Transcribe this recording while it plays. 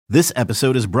This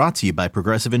episode is brought to you by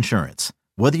Progressive Insurance.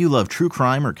 Whether you love true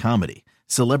crime or comedy,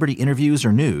 celebrity interviews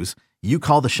or news, you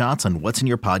call the shots on what's in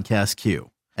your podcast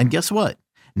queue. And guess what?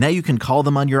 Now you can call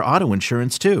them on your auto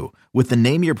insurance too with the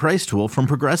Name Your Price tool from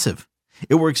Progressive.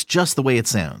 It works just the way it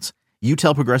sounds. You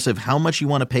tell Progressive how much you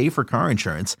want to pay for car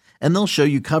insurance, and they'll show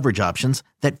you coverage options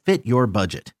that fit your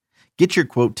budget. Get your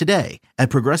quote today at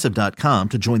Progressive.com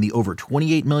to join the over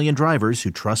 28 million drivers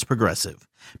who trust Progressive.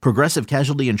 Progressive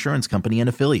Casualty Insurance Company and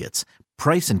Affiliates.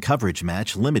 Price and coverage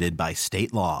match limited by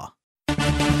state law.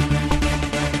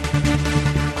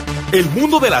 El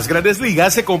mundo de las grandes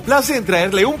ligas se complace en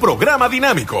traerle un programa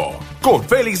dinámico, con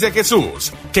Félix de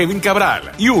Jesús, Kevin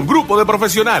Cabral y un grupo de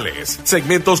profesionales.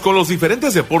 Segmentos con los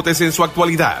diferentes deportes en su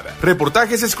actualidad,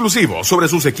 reportajes exclusivos sobre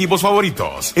sus equipos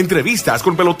favoritos, entrevistas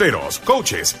con peloteros,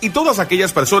 coaches y todas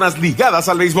aquellas personas ligadas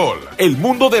al béisbol. El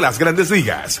mundo de las grandes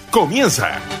ligas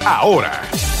comienza ahora.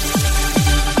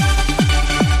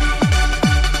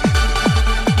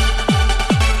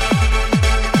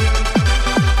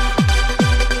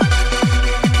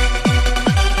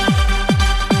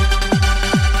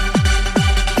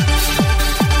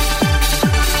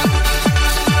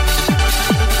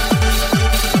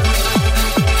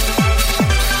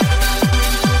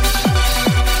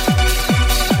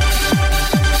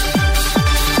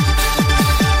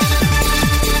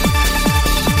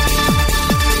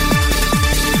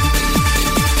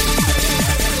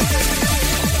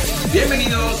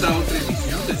 Bienvenidos a otra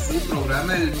edición de su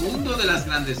programa El Mundo de las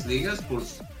Grandes Ligas por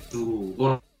sus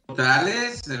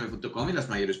portales mf.com y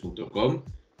lasmayores.com.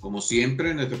 Como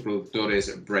siempre, nuestro productor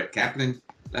es Brett Kaplan,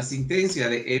 la asistencia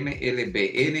de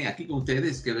MLBN. Aquí con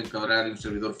ustedes, Kevin Cabral y un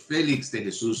servidor Félix de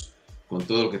Jesús, con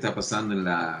todo lo que está pasando en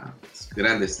las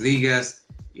Grandes Ligas.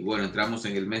 Y bueno, entramos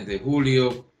en el mes de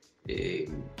julio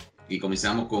y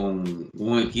comenzamos con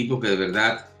un equipo que de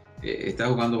verdad está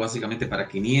jugando básicamente para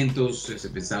 500. Se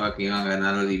pensaba que iban a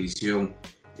ganar la división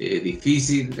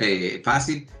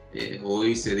fácil.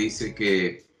 Hoy se dice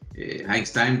que Heinz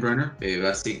Steinbrenner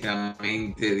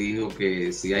básicamente dijo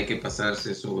que si hay que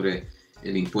pasarse sobre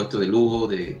el impuesto de lujo,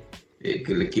 que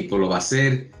el equipo lo va a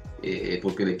hacer,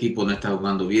 porque el equipo no está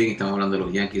jugando bien. Estamos hablando de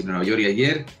los Yankees de Nueva York, y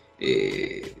ayer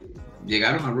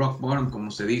llegaron a rock bottom, como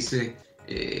se dice.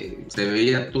 Se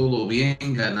veía todo bien,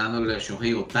 ganándole a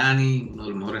Shohei Ohtani, uno de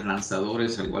los mejores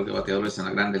lanzadores, al igual que bateadores en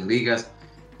las grandes ligas.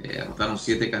 Anotaron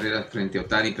 7 carreras frente a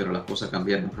Ohtani, pero las cosas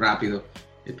cambiaron rápido,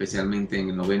 especialmente en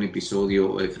el 9º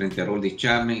episodio frente a Aroldis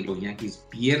Chapman, y los Yankees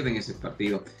pierden ese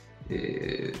partido.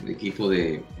 El equipo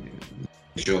de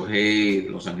Shohei,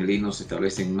 los angelinos, se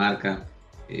establecen marca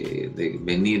de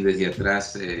venir desde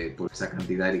atrás por esa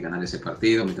cantidad y ganar ese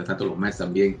partido. Mientras tanto, los Mets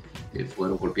también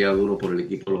fueron golpeados duro por el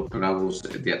equipo de los Bravos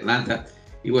de Atlanta.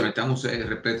 Y bueno, estamos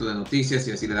repleto de noticias,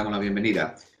 y así le damos la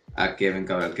bienvenida a Kevin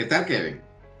Cabral. ¿Qué tal, Kevin?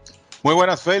 Muy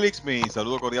buenas, Félix. Mi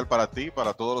saludo cordial para ti,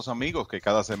 para todos los amigos que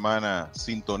cada semana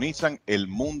sintonizan el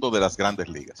mundo de las grandes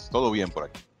ligas. Todo bien por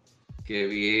aquí. Qué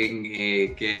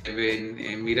bien,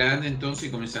 Kevin. Mirando entonces,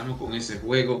 comenzamos con ese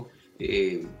juego.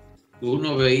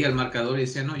 Uno veía el marcador y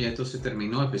decía, no, ya esto se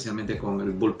terminó, especialmente con el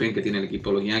bullpen que tiene el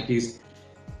equipo de los Yankees.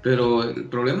 Pero el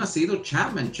problema ha sido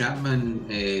Chapman.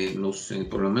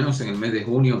 Por lo menos en el mes de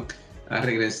junio, ha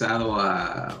regresado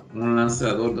a un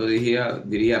lanzador,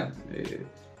 diría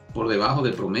por debajo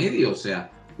del promedio. O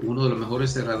sea, uno de los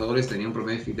mejores cerradores tenía un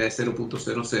promedio de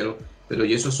 0.00, pero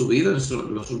ya eso ha subido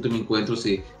en los últimos encuentros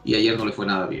y ayer no le fue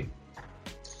nada bien.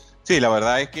 Sí, la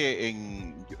verdad es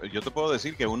que yo te puedo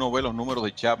decir que uno ve los números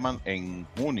de Chapman en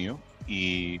junio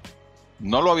y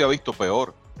no lo había visto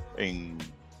peor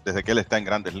desde que él está en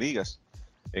grandes ligas.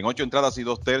 En 8 entradas y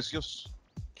 2 tercios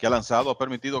que ha lanzado, ha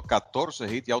permitido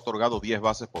 14 hits y ha otorgado 10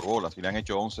 bases por bolas, y le han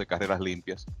hecho 11 carreras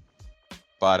limpias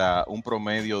para un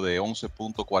promedio de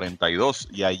 11.42.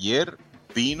 Y ayer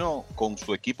vino con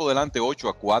su equipo delante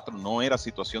 8-4, no era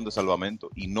situación de salvamento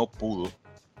y no pudo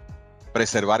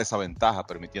preservar esa ventaja,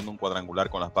 permitiendo un cuadrangular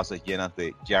con las bases llenas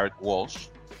de Jared Walsh,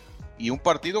 y un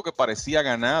partido que parecía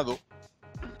ganado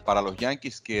para los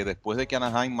Yankees, que después de que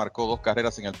Anaheim marcó 2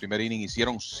 carreras en el primer inning,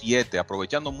 hicieron 7,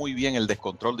 aprovechando muy bien el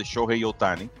descontrol de Shohei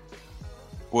Ohtani,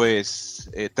 pues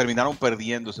terminaron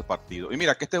perdiendo ese partido. Y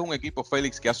mira que este es un equipo,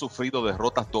 Félix, que ha sufrido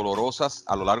derrotas dolorosas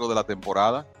a lo largo de la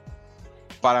temporada.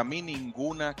 Para mí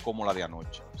ninguna como la de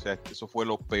anoche. O sea, eso fue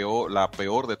la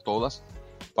peor de todas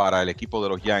para el equipo de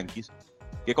los Yankees,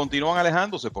 que continúan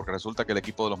alejándose, porque resulta que el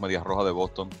equipo de los Medias Rojas de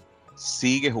Boston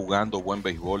sigue jugando buen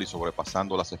béisbol y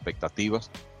sobrepasando las expectativas.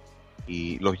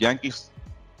 Y los Yankees,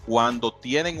 cuando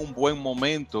tienen un buen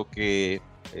momento que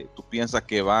tú piensas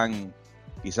que van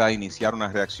quizás a iniciar una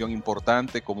reacción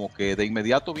importante, como que de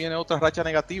inmediato viene otra racha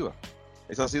negativa.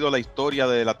 esa ha sido la historia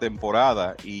de la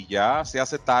temporada y ya se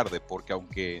hace tarde porque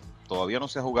aunque todavía no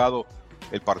se ha jugado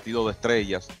el partido de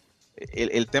estrellas,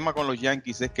 el tema con los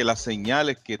Yankees es que las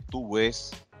señales que tú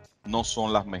ves no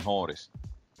son las mejores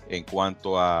en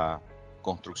cuanto a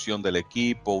construcción del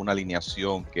equipo, una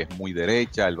alineación que es muy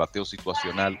derecha, el bateo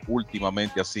situacional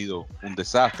últimamente ha sido un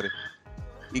desastre.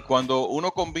 Y cuando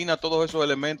uno combina todos esos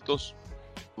elementos,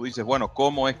 tú dices, bueno,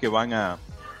 ¿cómo es que van a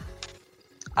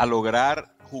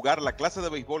lograr jugar la clase de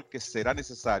béisbol que será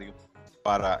necesario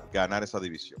para ganar esa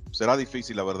división? Será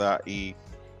difícil, la verdad. Y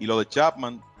lo de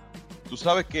Chapman, tú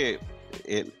sabes que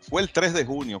fue el 3 de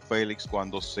junio, Félix,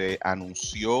 cuando se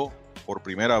anunció por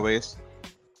primera vez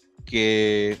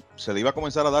que se le iba a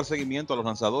comenzar a dar seguimiento a los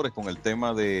lanzadores con el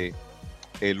tema de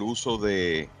el uso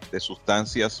de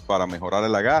sustancias para mejorar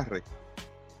el agarre.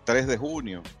 3 de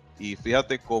junio. Y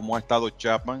fíjate cómo ha estado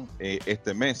Chapman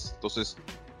este mes. Entonces,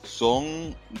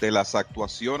 son de las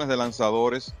actuaciones de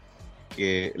lanzadores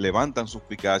que levantan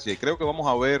suspicacia. Y creo que vamos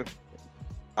a ver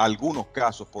algunos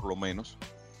casos, por lo menos,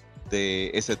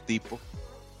 de ese tipo.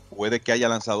 Puede que haya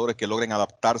lanzadores que logren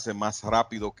adaptarse más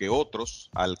rápido que otros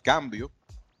al cambio.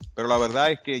 Pero la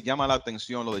verdad es que llama la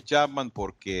atención lo de Chapman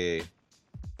porque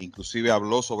inclusive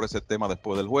habló sobre ese tema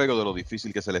después del juego, de lo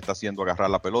difícil que se le está haciendo agarrar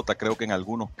la pelota. Creo que en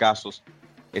algunos casos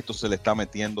esto se le está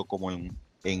metiendo como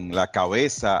en la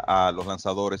cabeza a los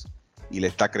lanzadores y le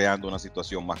está creando una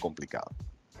situación más complicada.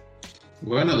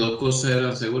 Bueno, dos cosas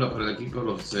eran seguras para el equipo de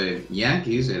los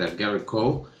Yankees, era Garrett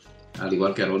Cole, al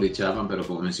igual que Aroldis Chapman, pero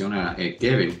como menciona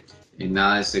Kevin,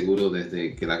 nada es seguro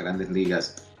desde que las Grandes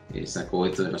Ligas sacó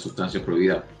esto de la sustancia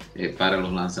prohibida para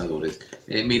los lanzadores.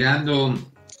 Mirando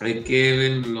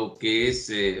Kevin, lo que es,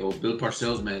 o Bill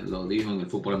Parcells me lo dijo en el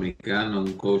fútbol americano,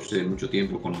 un coach de mucho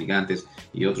tiempo con los Gigantes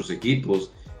y otros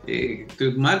equipos.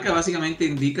 Tu marca básicamente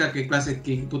indica qué clase de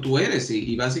equipo tú eres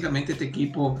y básicamente este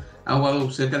equipo ha jugado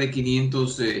cerca de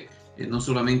 500, no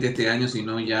solamente este año,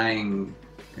 sino ya en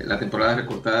la temporada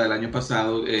recortada del año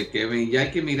pasado. Kevin, ya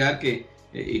hay que mirar que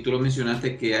y tú lo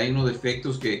mencionaste, que hay unos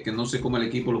defectos que no sé cómo el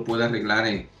equipo lo puede arreglar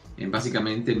en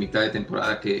básicamente mitad de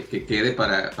temporada que quede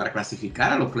para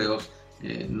clasificar a los playoffs.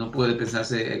 No puede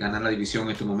pensarse ganar la división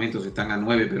en estos momentos, están a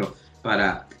 9, pero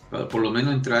para por lo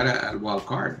menos entrar al wild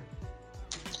card.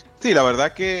 Sí, la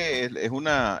verdad que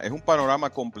es un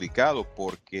panorama complicado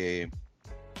porque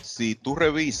si tú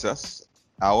revisas,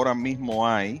 ahora mismo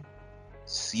hay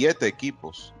 7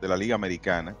 equipos de la Liga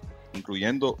Americana,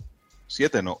 incluyendo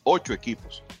 8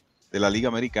 equipos de la Liga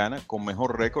Americana con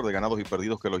mejor récord de ganados y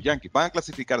perdidos que los Yankees. Van a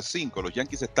clasificar 5. Los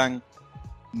Yankees están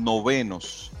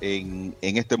novenos en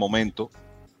este momento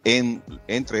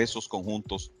entre esos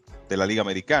conjuntos de la Liga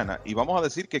Americana. Y vamos a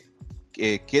decir que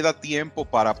queda tiempo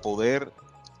para poder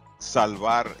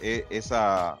salvar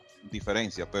esa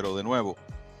diferencia. Pero de nuevo,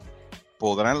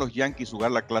 ¿podrán los Yankees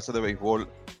jugar la clase de béisbol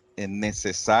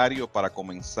necesario para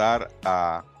comenzar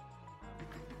a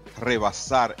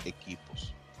rebasar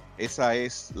equipos? Esa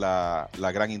es la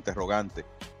gran interrogante.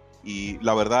 Y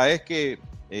la verdad es que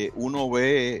uno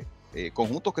ve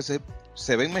conjuntos que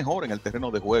se ven mejor en el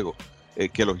terreno de juego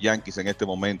que los Yankees en este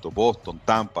momento. Boston,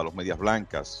 Tampa, los Medias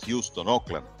Blancas, Houston,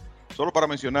 Oakland. Solo para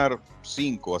mencionar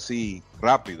 5 así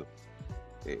rápido.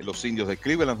 Los Indios de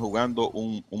Cleveland jugando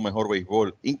un mejor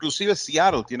béisbol. Inclusive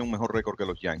Seattle tiene un mejor récord que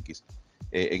los Yankees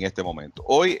en este momento.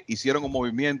 Hoy hicieron un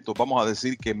movimiento, vamos a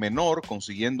decir que menor,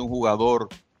 consiguiendo un jugador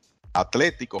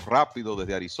atlético, rápido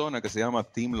desde Arizona que se llama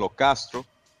Tim Locastro,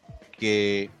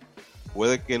 que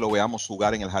puede que lo veamos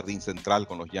jugar en el jardín central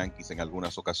con los Yankees en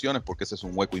algunas ocasiones, porque ese es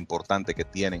un hueco importante que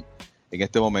tienen en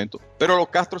este momento. Pero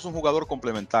Locastro es un jugador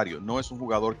complementario, no es un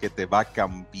jugador que te va a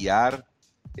cambiar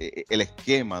el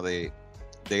esquema de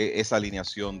esa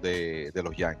alineación de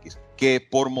los Yankees, que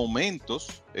por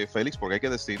momentos, Félix, porque hay que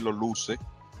decirlo, luce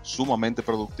sumamente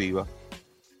productiva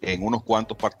en unos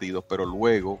cuantos partidos, pero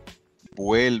luego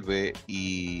vuelve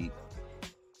y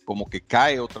como que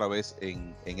cae otra vez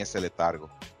en ese letargo.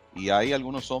 Y hay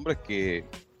algunos hombres que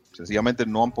sencillamente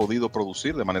no han podido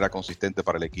producir de manera consistente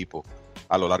para el equipo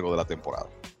a lo largo de la temporada.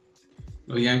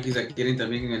 Los Yankees adquieren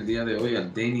también en el día de hoy a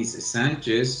Denis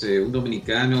Sánchez, un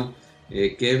dominicano.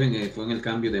 Kevin fue en el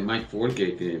cambio de Mike Ford,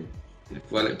 que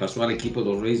pasó al equipo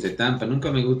de los Rays de Tampa.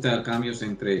 Nunca me gustan cambios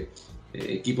entre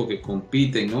equipos que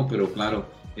compiten, ¿no? Pero claro,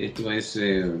 esto es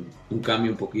un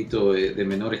cambio un poquito de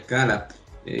menor escala.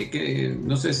 Que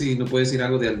no sé si nos puede decir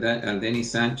algo de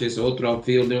Denis Sánchez, otro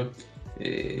outfielder,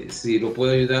 si lo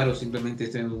puede ayudar o simplemente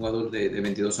este es un jugador de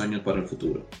 22 años para el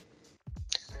futuro.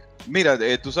 Mira,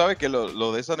 tú sabes que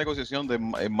lo de esa negociación de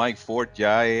Mike Ford,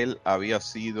 ya él había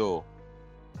sido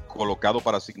colocado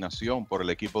para asignación por el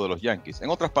equipo de los Yankees. En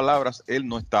otras palabras, él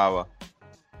no estaba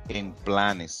en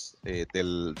planes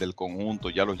del conjunto.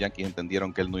 Ya los Yankees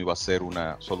entendieron que él no iba a ser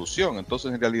una solución.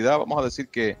 Entonces, en realidad, vamos a decir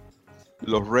que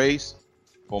los Rays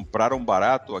compraron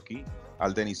barato aquí.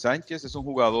 Aldeni Sánchez es un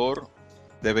jugador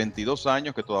de 22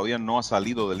 años que todavía no ha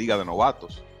salido de Liga de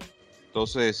Novatos.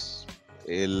 Entonces,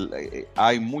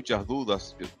 hay muchas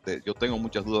dudas. Yo tengo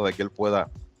muchas dudas de que él pueda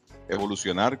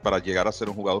evolucionar para llegar a ser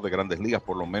un jugador de Grandes Ligas.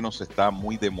 Por lo menos está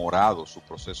muy demorado su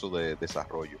proceso de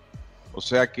desarrollo. O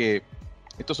sea que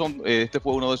este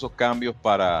fue uno de esos cambios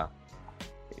para,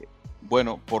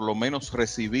 por lo menos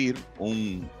recibir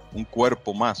un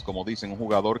cuerpo más, como dicen, un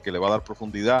jugador que le va a dar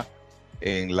profundidad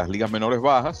en las ligas menores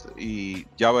bajas, y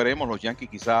ya veremos los Yankees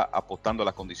quizá apostando a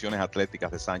las condiciones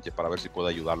atléticas de Sánchez para ver si puede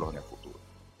ayudarlos en el futuro.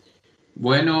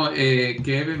 Bueno,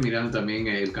 Kevin, mirando también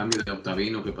el cambio de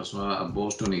Ottavino que pasó a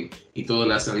Boston y todo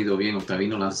le ha salido bien,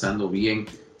 Ottavino lanzando bien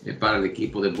para el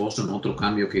equipo de Boston, otro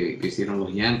cambio que hicieron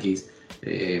los Yankees.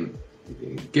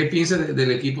 ¿Qué piensas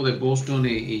del equipo de Boston?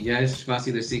 Y ya es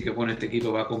fácil decir que este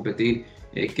equipo va a competir,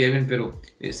 Kevin, pero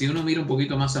si uno mira un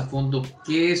poquito más a fondo,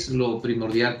 ¿qué es lo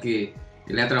primordial que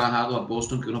le ha trabajado a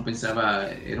Boston que uno pensaba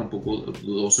era un poco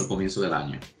dudoso al comienzo del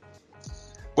año?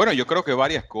 Bueno, yo creo que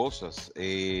varias cosas.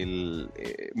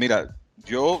 Mira,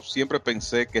 yo siempre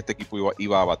pensé que este equipo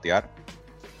iba a batear,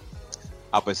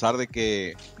 a pesar de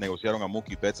que negociaron a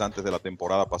Mookie Betts antes de la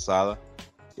temporada pasada.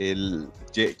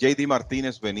 J.D.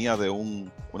 Martínez venía de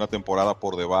una temporada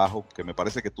por debajo, que me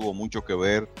parece que tuvo mucho que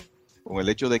ver con el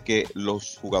hecho de que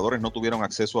los jugadores no tuvieron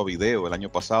acceso a video el año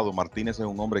pasado. Martínez es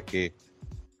un hombre que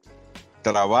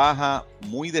trabaja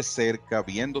muy de cerca,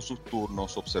 viendo sus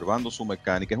turnos, observando su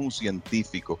mecánica, es un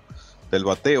científico del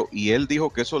bateo, y él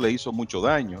dijo que eso le hizo mucho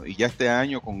daño, y ya este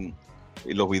año con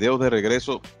los videos de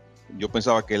regreso, yo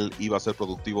pensaba que él iba a ser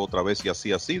productivo otra vez, y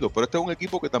así ha sido. Pero este es un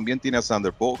equipo que también tiene a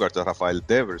Sander Bogaerts, a Rafael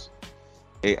Devers,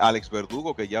 Alex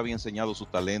Verdugo, que ya había enseñado su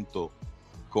talento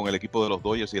con el equipo de los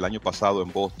Dodgers y el año pasado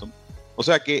en Boston. O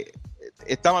sea que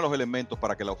estaban los elementos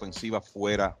para que la ofensiva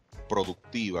fuera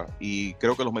productiva, y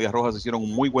creo que los Medias Rojas hicieron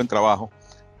un muy buen trabajo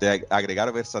de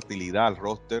agregar versatilidad al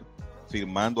roster,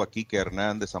 firmando a Kike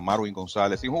Hernández, a Marwin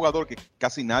González, y un jugador que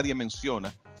casi nadie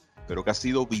menciona, pero que ha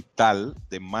sido vital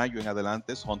de mayo en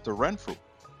adelante, es Hunter Renfroe,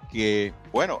 que,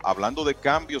 hablando de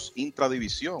cambios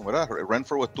intradivisión, ¿verdad?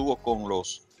 Renfroe estuvo con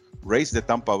los Rays de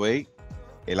Tampa Bay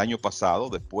el año pasado,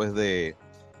 después de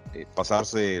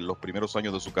pasarse los primeros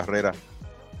años de su carrera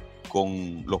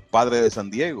con los Padres de San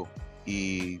Diego,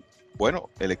 y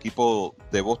el equipo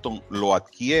de Boston lo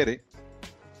adquiere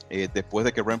después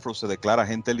de que Renfroe se declara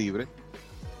agente libre,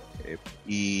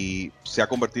 y se ha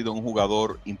convertido en un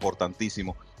jugador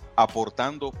importantísimo,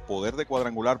 aportando poder de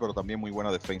cuadrangular, pero también muy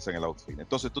buena defensa en el outfield.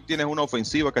 Entonces tú tienes una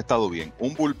ofensiva que ha estado bien,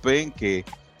 un bullpen que,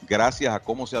 gracias a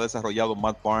cómo se ha desarrollado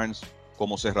Matt Barnes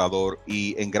como cerrador,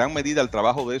 y en gran medida el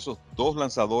trabajo de esos dos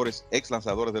lanzadores, ex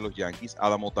lanzadores de los Yankees,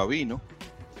 Adam Ottavino,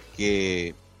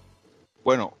 que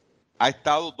ha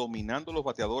estado dominando los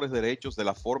bateadores derechos de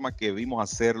la forma que vimos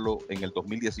hacerlo en el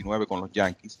 2019 con los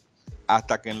Yankees,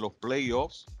 hasta que en los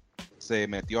playoffs se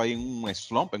metió ahí en un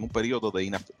slump, en un periodo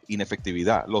de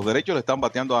inefectividad. Los derechos le están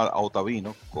bateando a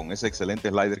Ottavino, con ese excelente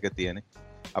slider que tiene,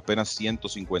 apenas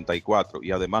 154.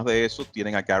 Y además de eso,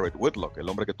 tienen a Garrett Whitlock, el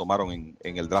hombre que tomaron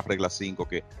en el draft regla 5,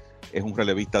 que es un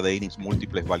relevista de innings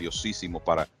múltiples valiosísimo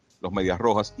para los Medias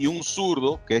Rojas, y un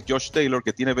zurdo que es Josh Taylor,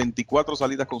 que tiene 24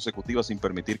 salidas consecutivas sin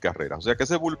permitir carreras. O sea que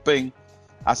ese bullpen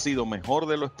ha sido mejor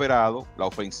de lo esperado. La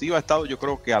ofensiva ha estado, yo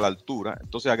creo, que a la altura.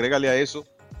 Entonces agrégale a eso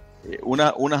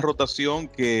una rotación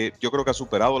que yo creo que ha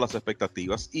superado las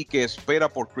expectativas, y que espera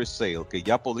por Chris Sale, que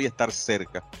ya podría estar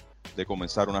cerca de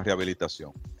comenzar una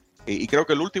rehabilitación. Y creo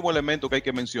que el último elemento que hay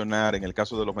que mencionar en el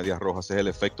caso de los Medias Rojas es el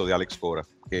efecto de Alex Cora,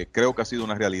 que creo que ha sido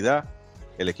una realidad.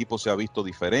 El equipo se ha visto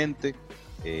diferente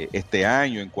este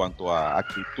año en cuanto a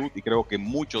actitud, y creo que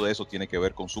mucho de eso tiene que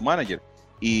ver con su manager.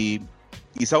 Y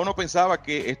quizá uno pensaba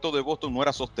que esto de Boston no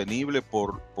era sostenible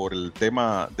por el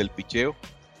tema del picheo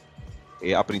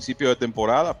a principio de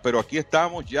temporada, pero aquí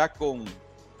estamos ya con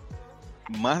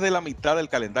más de la mitad del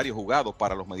calendario jugado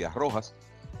para los Medias Rojas,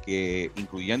 que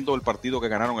incluyendo el partido que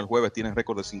ganaron el jueves tienen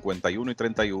récord de 51 y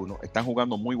 31, están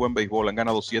jugando muy buen béisbol, han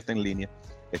ganado 7 en línea,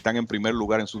 están en primer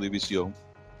lugar en su división,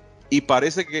 y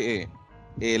parece que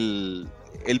el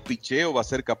picheo va a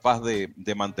ser capaz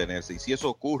de mantenerse, y si eso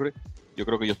ocurre, yo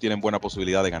creo que ellos tienen buena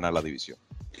posibilidad de ganar la división.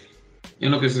 En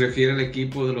lo que se refiere al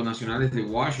equipo de los Nacionales de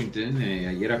Washington,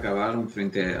 ayer acabaron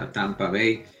frente a Tampa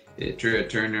Bay. Trey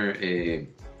Turner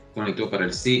conectó para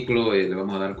el ciclo. Le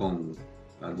vamos a dar con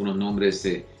algunos nombres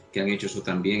que han hecho eso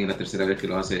también. Es la tercera vez que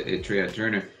lo hace Trey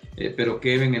Turner. Pero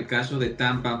Kevin, en el caso de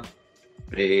Tampa,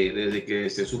 desde que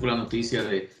se supo la noticia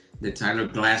de Tyler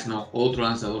Glasnow, otro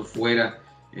lanzador fuera,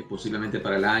 posiblemente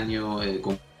para el año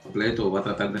completo, va a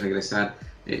tratar de regresar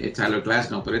Tyler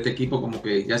Glasnow, pero este equipo como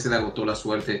que ya se le agotó la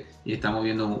suerte y estamos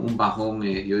viendo un bajón,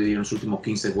 yo diría, en los últimos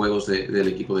 15 juegos del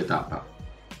equipo de Tampa.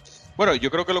 Bueno,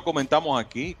 yo creo que lo comentamos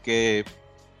aquí, que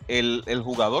el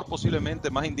jugador posiblemente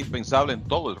más indispensable en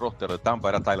todo el roster de Tampa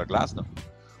era Tyler Glasnow,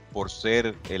 por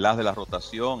ser el as de la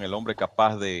rotación, el hombre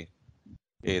capaz de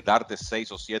darte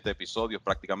 6 o 7 episodios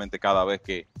prácticamente cada vez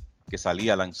que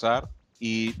salía a lanzar.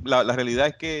 Y la realidad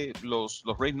es que los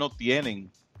Rays no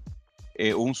tienen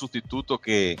un sustituto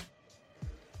que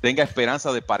tenga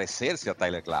esperanza de parecerse a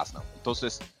Tyler Glasnow.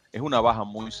 Entonces es una baja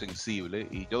muy sensible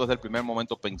y yo desde el primer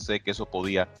momento pensé que eso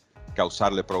podía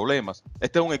causarle problemas.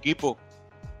 Este es un equipo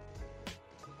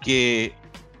que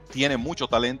tiene mucho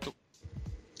talento,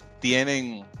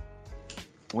 tienen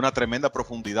una tremenda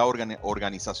profundidad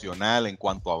organizacional en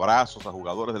cuanto a brazos, a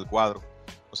jugadores del cuadro.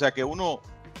 O sea que uno,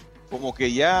 como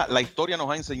que ya la historia nos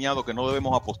ha enseñado que no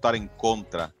debemos apostar en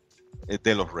contra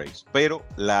de los Rays. Pero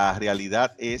la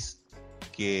realidad es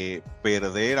que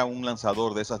perder a un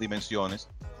lanzador de esas dimensiones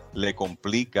le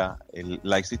complica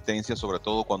la existencia, sobre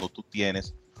todo cuando tú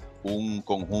tienes un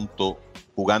conjunto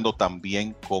jugando tan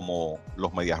bien como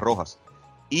los Medias Rojas.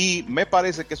 Y me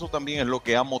parece que eso también es lo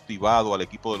que ha motivado al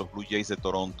equipo de los Blue Jays de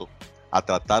Toronto a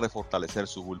tratar de fortalecer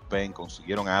su bullpen.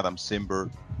 Consiguieron a Adam Simber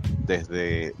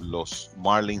desde los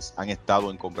Marlins, han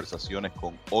estado en conversaciones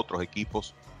con otros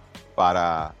equipos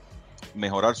para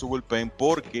mejorar su bullpen,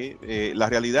 porque la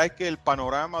realidad es que el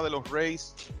panorama de los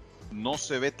Rays no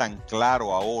se ve tan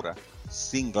claro ahora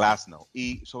sin Glasnow,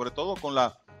 y sobre todo con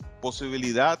la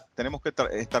posibilidad, tenemos que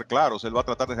estar claros, él va a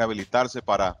tratar de rehabilitarse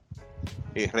para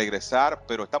regresar,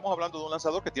 pero estamos hablando de un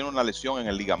lanzador que tiene una lesión en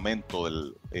el ligamento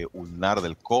del ulnar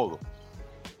del codo,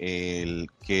 el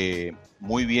que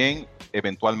muy bien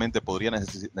eventualmente podría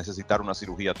necesitar una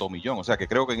cirugía Tommy John. O sea que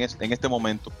creo que en este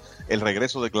momento el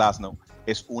regreso de Glasnow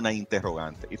es una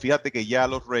interrogante. Y fíjate que ya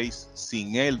los Rays,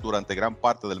 sin él durante gran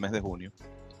parte del mes de junio,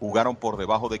 jugaron por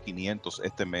debajo de 500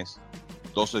 este mes,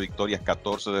 12 victorias,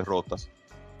 14 derrotas,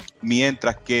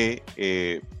 mientras que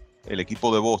el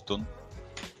equipo de Boston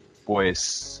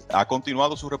pues ha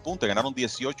continuado su repunte, ganaron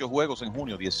 18 juegos en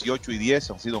junio, 18 y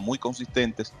 10, han sido muy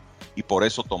consistentes y por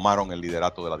eso tomaron el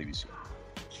liderato de la división.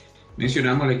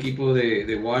 Mencionamos al equipo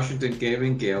de Washington,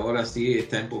 Kevin, que ahora sí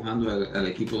está empujando al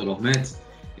equipo de los Mets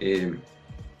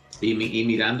y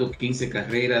mirando 15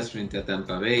 carreras frente a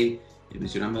Tampa Bay.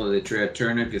 Mencionamos de Trey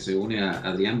Turner, que se une a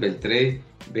Adrián Beltré,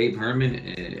 Babe Herman,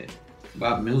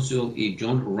 Bob Milsall y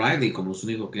John Riley como los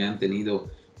únicos que han tenido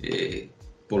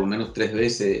por lo menos 3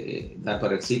 veces dar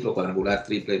para el ciclo, cuadrangular,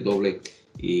 triple, doble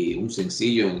y un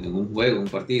sencillo en un juego, un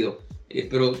partido.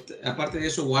 Pero aparte de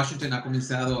eso, Washington ha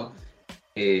comenzado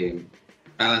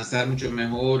a lanzar mucho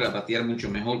mejor, a batear mucho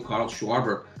mejor. Carl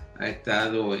Schwarber ha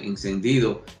estado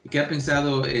encendido. ¿Y qué ha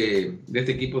pensado de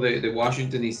este equipo de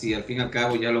Washington? Y si al fin y al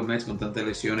cabo ya los Mets con tantas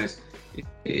lesiones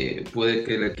puede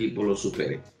que el equipo lo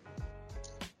supere.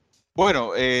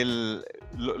 Bueno,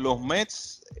 los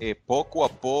Mets poco a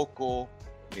poco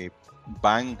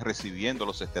van recibiendo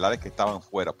los estelares que estaban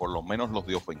fuera, por lo menos los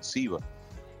de ofensiva.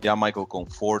 Ya Michael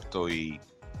Conforto y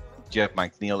Jeff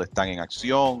McNeil están en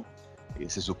acción.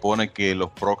 Se supone que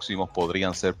los próximos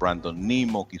podrían ser Brandon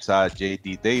Nimmo, quizás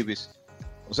J.D. Davis.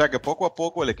 O sea que poco a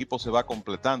poco el equipo se va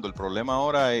completando. El problema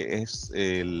ahora es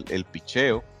el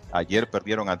picheo. Ayer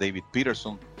perdieron a David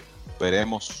Peterson.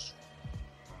 Veremos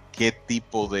qué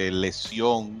tipo de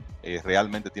lesión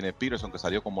realmente tiene Peterson, que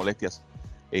salió con molestias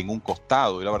en un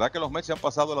costado. Y la verdad que los Mets se han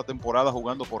pasado la temporada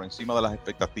jugando por encima de las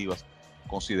expectativas,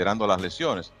 considerando las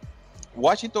lesiones.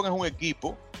 Washington es un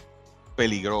equipo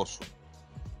peligroso.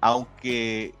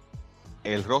 Aunque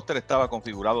el roster estaba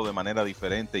configurado de manera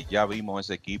diferente, ya vimos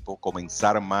ese equipo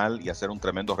comenzar mal y hacer un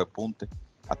tremendo repunte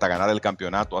hasta ganar el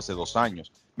campeonato hace 2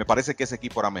 años. Me parece que ese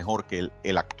equipo era mejor que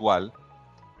el actual,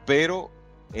 pero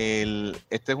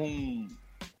este es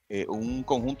un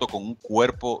conjunto con un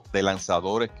cuerpo de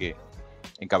lanzadores que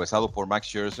encabezado por Max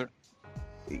Scherzer,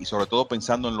 y sobre todo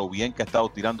pensando en lo bien que ha estado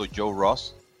tirando Joe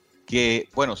Ross, que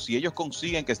bueno, si ellos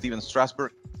consiguen que Steven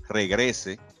Strasburg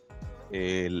regrese,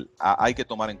 hay que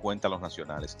tomar en cuenta a los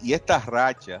nacionales. Y esta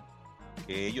racha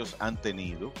que ellos han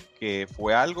tenido, que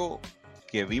fue algo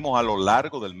que vimos a lo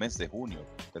largo del mes de junio,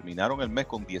 terminaron el mes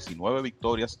con 19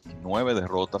 victorias y 9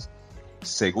 derrotas,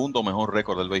 segundo mejor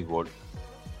récord del béisbol.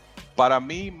 Para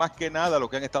mí, más que nada, lo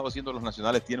que han estado haciendo los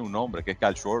nacionales tiene un nombre, que es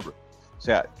Kyle Schwarber. O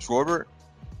sea, Schwarber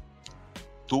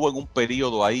tuvo en un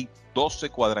periodo ahí 12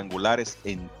 cuadrangulares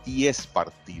en 10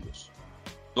 partidos.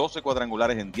 12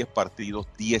 cuadrangulares en 10 partidos,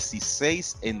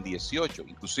 16 en 18.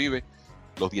 Inclusive,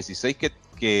 los 16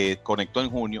 que conectó en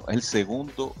junio es el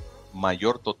segundo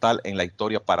mayor total en la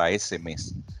historia para ese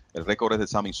mes. El récord es de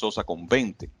Sammy Sosa con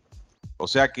 20. O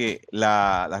sea que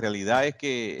la realidad es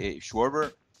que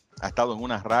Schwarber ha estado en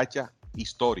una racha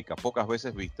histórica, pocas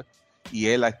veces vista, y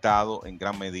él ha estado en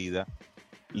gran medida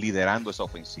liderando esa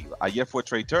ofensiva. Ayer fue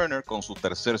Trey Turner con su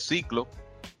tercer ciclo,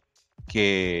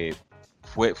 que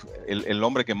fue el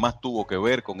hombre que más tuvo que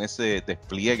ver con ese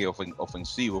despliegue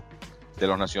ofensivo de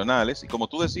los nacionales. Y como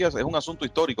tú decías, es un asunto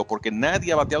histórico porque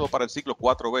nadie ha bateado para el ciclo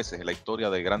 4 veces en la historia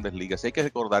de Grandes Ligas. Y hay que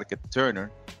recordar que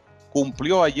Turner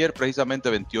cumplió ayer precisamente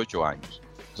 28 años.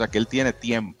 O sea que él tiene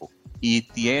tiempo y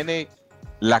tiene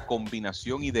la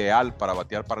combinación ideal para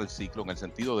batear para el ciclo, en el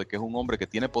sentido de que es un hombre que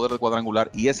tiene poder de cuadrangular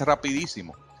y es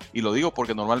rapidísimo. Y lo digo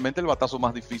porque normalmente el batazo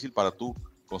más difícil para tú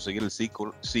conseguir el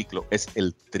ciclo es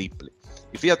el triple.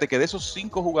 Y fíjate que de esos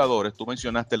 5 jugadores, tú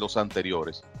mencionaste los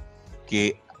anteriores,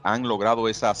 que han logrado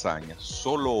esa hazaña,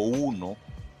 solo uno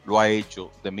lo ha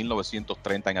hecho de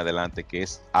 1930 en adelante, que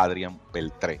es Adrian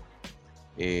Beltré.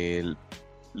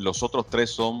 Los otros 3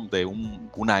 son de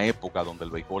una época donde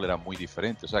el béisbol era muy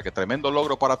diferente. O sea que tremendo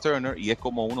logro para Turner y es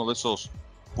como uno de esos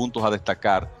puntos a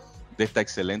destacar de esta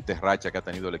excelente racha que ha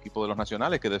tenido el equipo de los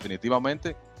nacionales, que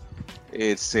definitivamente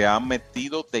se han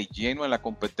metido de lleno en la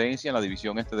competencia en la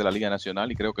división este de la Liga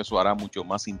Nacional, y creo que eso hará mucho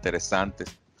más interesantes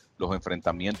los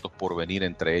enfrentamientos por venir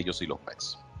entre ellos y los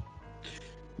Mets.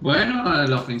 Bueno,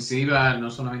 la ofensiva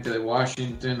no solamente de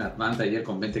Washington, Atlanta ayer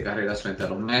con 20 carreras frente a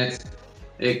los Mets.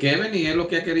 Kevin, y es lo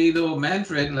que ha querido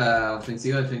Manfred, la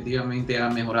ofensiva definitivamente ha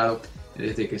mejorado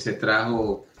desde que se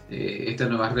trajo esta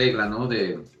nueva regla, ¿no?,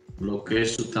 de lo que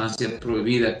es sustancia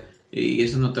prohibida, y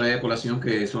eso nos trae a colación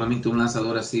que solamente un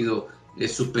lanzador ha sido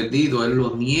suspendido. Él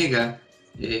lo niega,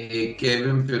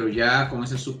 Kevin, pero ya con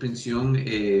esa suspensión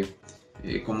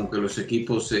como que los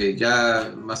equipos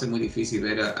ya va a ser muy difícil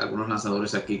ver a algunos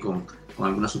lanzadores aquí con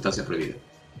alguna sustancia prohibida.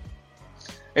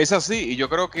 Es así, y yo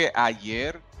creo que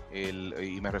ayer,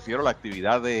 y me refiero a la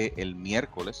actividad del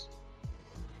miércoles,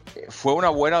 fue una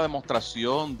buena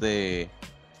demostración de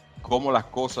cómo las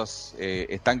cosas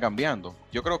están cambiando.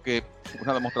 Yo creo que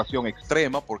una demostración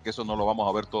extrema, porque eso no lo vamos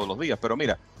a ver todos los días, pero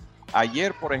mira,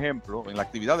 ayer, por ejemplo, en la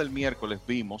actividad del miércoles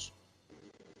vimos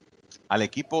al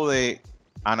equipo de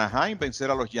Anaheim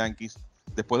vencer a los Yankees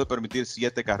después de permitir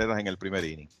 7 carreras en el primer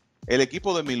inning. El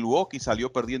equipo de Milwaukee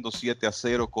salió perdiendo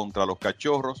 7-0 contra los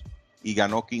Cachorros y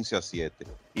ganó 15-7.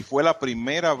 Y fue la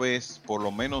primera vez, por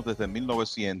lo menos desde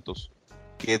 1900,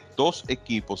 que 2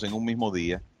 equipos en un mismo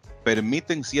día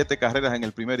permiten 7 carreras en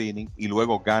el primer inning y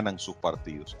luego ganan sus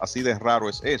partidos. Así de raro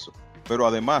es eso. Pero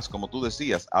además, como tú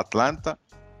decías, Atlanta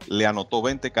le anotó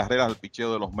 20 carreras al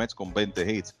picheo de los Mets con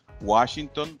 20 hits.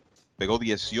 Washington pegó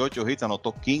 18 hits,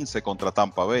 anotó 15 contra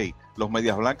Tampa Bay. Los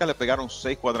Medias Blancas le pegaron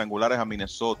 6 cuadrangulares a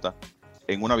Minnesota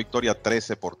en una victoria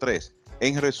 13-3.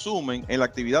 En resumen, en la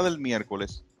actividad del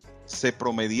miércoles se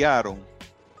promediaron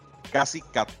casi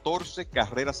 14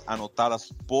 carreras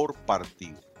anotadas por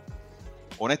partido.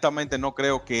 Honestamente no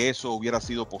creo que eso hubiera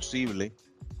sido posible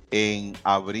en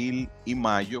abril y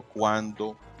mayo,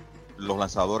 cuando los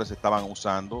lanzadores estaban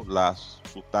usando las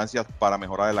sustancias para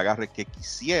mejorar el agarre que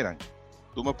quisieran.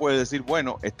 Tú me puedes decir,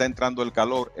 bueno, está entrando el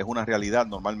calor, es una realidad,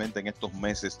 normalmente en estos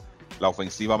meses la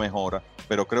ofensiva mejora,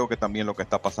 pero creo que también lo que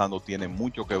está pasando tiene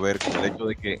mucho que ver con el hecho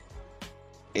de que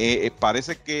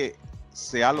parece que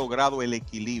se ha logrado el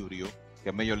equilibrio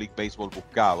que Major League Baseball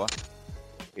buscaba,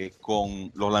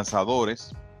 con los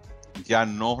lanzadores ya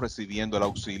no recibiendo el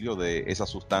auxilio de esas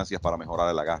sustancias para mejorar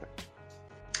el agarre.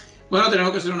 Bueno,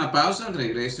 tenemos que hacer una pausa. Al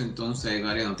regreso entonces hay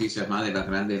varias noticias más de las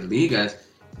Grandes Ligas.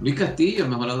 Luis Castillo ha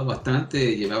mejorado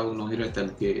bastante, llevaba unos giros hasta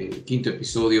el 5º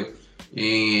episodio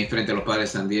frente a los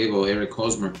Padres de San Diego. Eric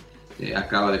Hosmer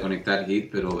acaba de conectar hit,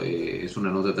 pero es una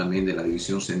nota también de la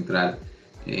división central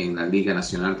en la Liga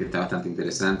Nacional que está bastante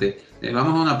interesante.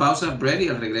 Vamos a una pausa, Brett, y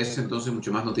al regreso entonces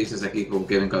mucho más noticias aquí con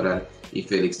Kevin Cabral y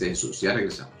Félix de Jesús. Ya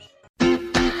regresamos.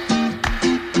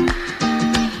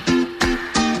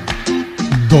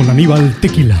 Don Aníbal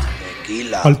Tequila.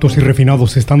 Altos y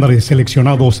refinados estándares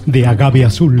seleccionados de agave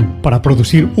azul para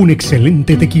producir un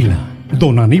excelente tequila.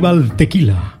 Don Aníbal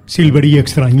Tequila, Silver y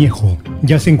Extrañejo,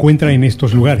 ya se encuentra en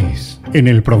estos lugares. En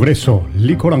El Progreso,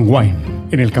 Liquor and Wine.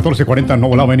 En el 1440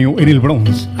 Noble Avenue, en el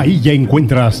Bronx. Ahí ya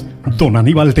encuentras Don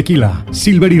Aníbal Tequila,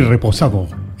 Silver y Reposado.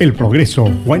 El Progreso,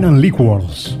 Wine and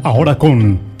Liquors. Ahora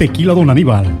con Tequila Don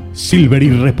Aníbal, Silver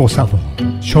y Reposado.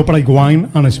 ShopRite Wine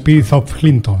and Spirits of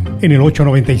Clinton. En el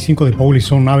 895 de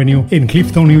Paulison Avenue, en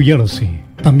Clifton, New Jersey.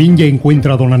 También ya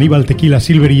encuentra Don Aníbal Tequila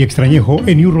Silver y Extrañejo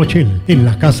en New Rochelle, en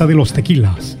la Casa de los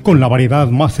Tequilas, con la variedad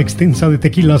más extensa de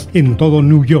tequilas en todo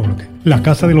New York. la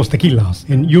casa de los tequilas,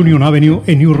 en Union Avenue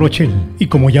en New Rochelle. Y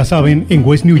como ya saben, en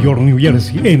West New York, New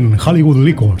Jersey, en Hollywood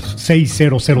Liquors,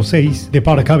 6006 de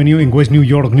Park Avenue en West New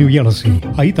York, New Jersey.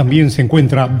 Ahí también se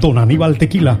encuentra Don Aníbal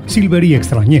Tequila, Silver y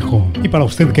Extra Añejo. Y para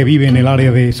usted que vive en el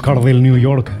área de Scardale, New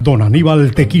York, Don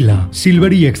Aníbal Tequila,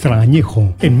 Silver y Extra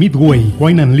Añejo, en Midway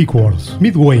Wine and Liquors.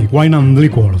 Midway Wine and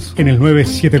Liquors, en el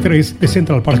 973 de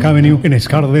Central Park Avenue en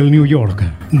Scardale, New York.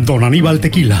 Don Aníbal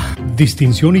Tequila,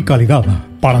 distinción y calidad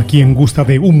para quien gusta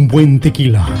de un buen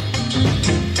tequila.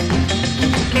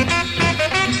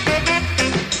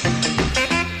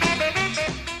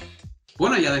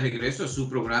 Bueno, ya de regreso a su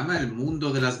programa El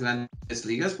Mundo de las Grandes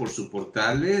Ligas por sus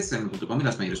portales m.com y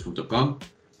lasmayores.com.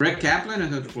 Brett Kaplan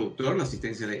es nuestro productor, la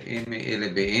asistencia de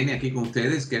MLBN. Aquí con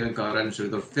ustedes, Kevin Cabral, el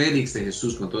servidor Félix de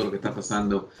Jesús, con todo lo que está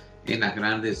pasando en las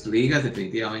Grandes Ligas.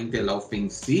 Definitivamente la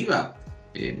ofensiva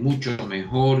mucho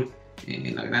mejor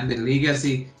en las Grandes Ligas.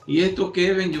 Y esto,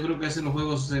 Kevin, yo creo que hace los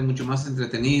juegos mucho más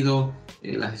entretenidos,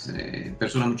 las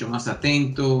personas mucho más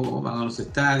atentos, van a los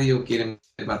estadios, quieren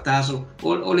el batazo,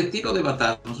 o el estilo de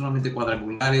batazo, no solamente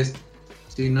cuadrangulares,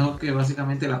 sino que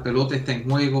básicamente la pelota está en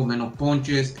juego, menos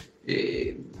ponches.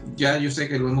 Ya yo sé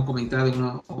que lo hemos comentado en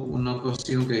una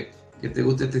ocasión que te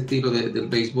gusta este estilo del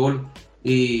béisbol,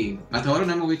 y hasta ahora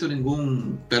no hemos visto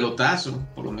ningún pelotazo,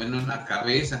 por lo menos en la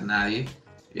cabeza, nadie.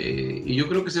 Y yo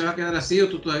creo que se va a quedar así, o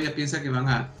tú todavía piensas que van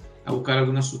a buscar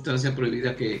alguna sustancia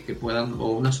prohibida que puedan,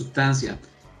 o una sustancia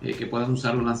que puedan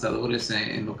usar los lanzadores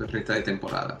en lo que resta de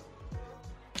temporada.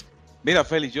 Mira,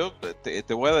 Félix, yo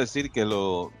te voy a decir que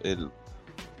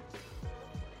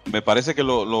me parece que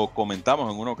lo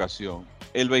comentamos en una ocasión.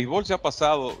 El béisbol se ha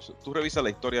pasado, tú revisas la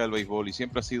historia del béisbol y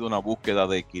siempre ha sido una búsqueda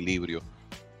de equilibrio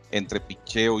entre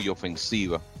picheo y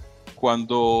ofensiva.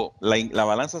 Cuando la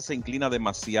balanza se inclina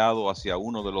demasiado hacia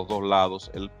uno de los dos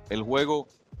lados, el juego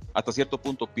hasta cierto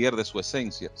punto pierde su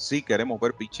esencia. Sí queremos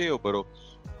ver picheo, pero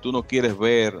tú no quieres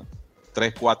ver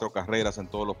 3-4 carreras en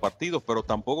todos los partidos, pero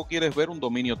tampoco quieres ver un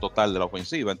dominio total de la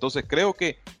ofensiva. Entonces creo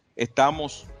que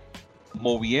estamos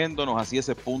moviéndonos hacia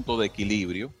ese punto de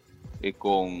equilibrio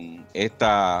con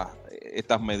estas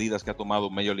medidas que ha tomado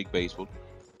Major League Baseball,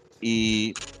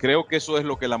 y creo que eso es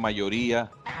lo que la mayoría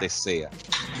desea.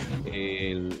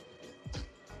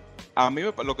 A mí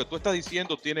lo que tú estás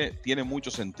diciendo tiene mucho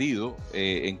sentido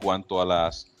en cuanto a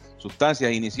las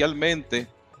sustancias. Inicialmente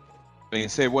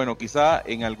pensé, bueno, quizá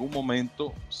en algún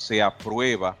momento se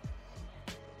aprueba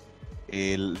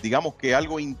digamos que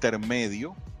algo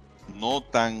intermedio, no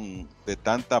de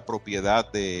tanta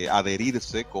propiedad de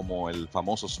adherirse como el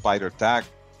famoso Spider Tag,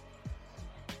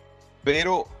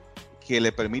 pero que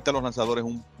le permita a los lanzadores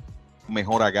un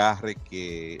mejor agarre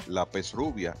que la pez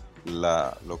rubia,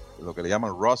 lo que le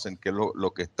llaman Rosen, que es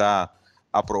lo que está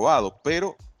aprobado.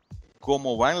 Pero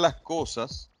como van las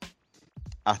cosas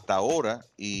hasta ahora,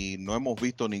 y no hemos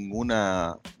visto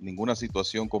ninguna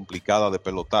situación complicada de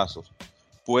pelotazos,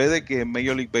 puede que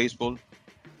Major League Baseball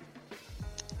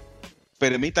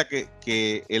permita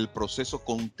que el proceso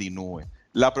continúe.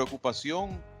 La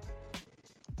preocupación,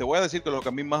 te voy a decir que lo que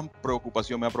a mí más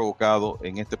preocupación me ha provocado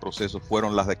en este proceso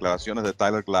fueron las declaraciones de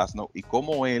Tyler Glasnow, y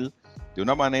cómo él, de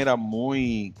una manera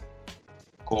muy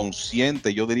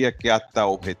consciente, yo diría que hasta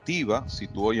objetiva, si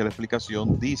tú oyes la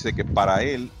explicación, dice que para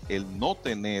él, el no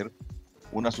tener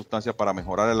una sustancia para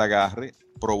mejorar el agarre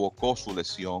provocó su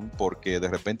lesión, porque de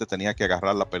repente tenía que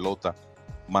agarrar la pelota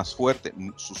más fuerte,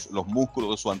 los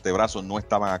músculos de su antebrazo no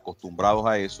estaban acostumbrados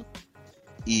a eso,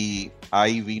 y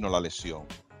ahí vino la lesión.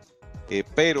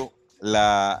 Pero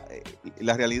la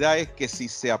realidad es que si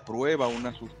se aprueba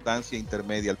una sustancia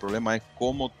intermedia, el problema es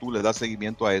cómo tú le das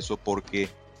seguimiento a eso, porque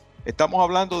estamos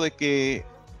hablando de que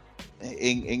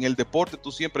en el deporte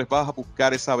tú siempre vas a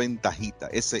buscar esa ventajita,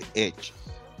 ese edge,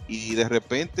 y de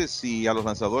repente si a los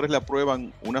lanzadores le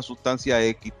aprueban una sustancia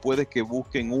X, puede que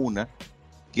busquen una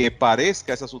que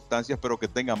parezca a esas sustancias, pero que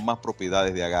tengan más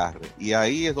propiedades de agarre. Y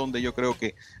ahí es donde yo creo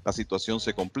que la situación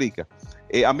se complica.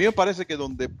 A mí me parece que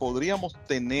donde podríamos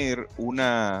tener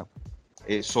una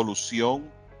solución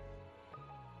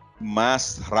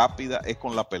más rápida es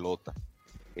con la pelota.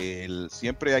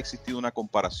 Siempre ha existido una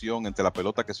comparación entre la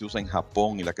pelota que se usa en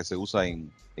Japón y la que se usa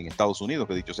en Estados Unidos,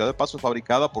 que dicho sea de paso es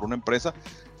fabricada por una empresa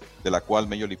de la cual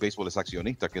Major League Baseball es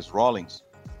accionista, que es Rawlings.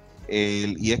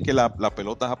 Y es que la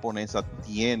pelota japonesa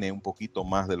tiene un poquito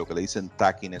más de lo que le dicen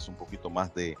tackiness, un poquito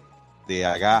más de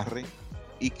agarre,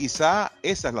 y quizá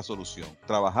esa es la solución,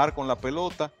 trabajar con la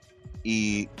pelota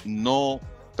y no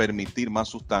permitir más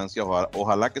sustancias.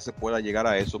 Ojalá que se pueda llegar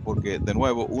a eso, porque de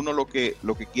nuevo uno lo que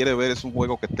quiere ver es un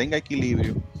juego que tenga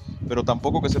equilibrio, pero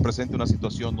tampoco que se presente una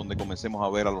situación donde comencemos a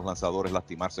ver a los lanzadores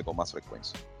lastimarse con más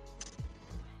frecuencia.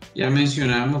 Ya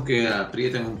mencionamos que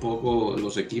aprietan un poco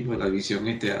los equipos de la división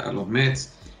a los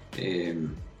Mets.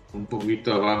 Un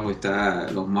poquito abajo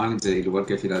está los Marlins, igual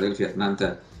que Filadelfia,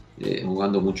 Atlanta,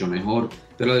 jugando mucho mejor.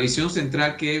 Pero la división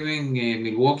central, Kevin,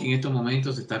 Milwaukee en estos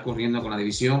momentos está corriendo con la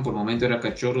división. Por el momento era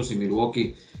Cachorros y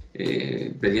Milwaukee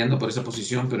peleando por esa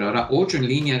posición, pero ahora 8 en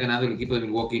línea ha ganado el equipo de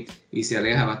Milwaukee y se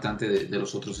aleja bastante de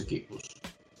los otros equipos.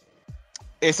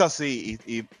 Es así,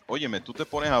 y óyeme, tú te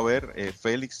pones a ver,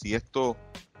 Félix, si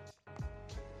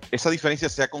esa diferencia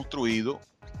se ha construido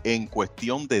en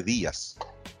cuestión de días,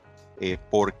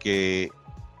 porque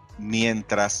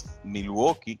mientras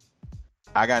Milwaukee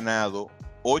ha ganado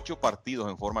 8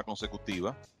 partidos en forma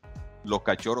consecutiva, los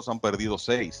Cachorros han perdido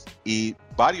 6, y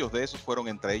varios de esos fueron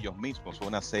entre ellos mismos. Fue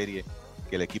una serie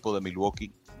que el equipo de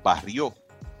Milwaukee barrió,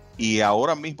 y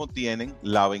ahora mismo tienen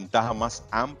la ventaja más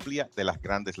amplia de las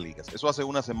grandes ligas. Eso hace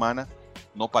una semana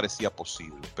no parecía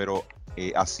posible, pero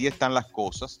así están las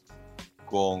cosas,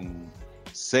 con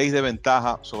 6 de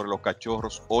ventaja sobre los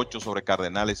Cachorros, 8 sobre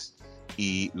Cardenales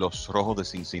y los Rojos de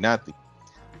Cincinnati.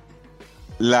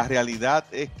 La realidad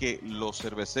es que los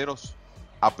cerveceros,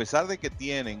 a pesar de que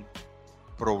tienen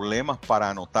problemas para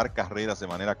anotar carreras de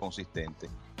manera consistente,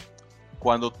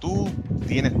 cuando tú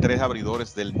tienes 3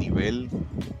 abridores del nivel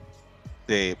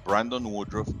de Brandon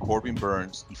Woodruff, Corbin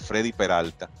Burns y Freddy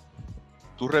Peralta,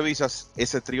 tú revisas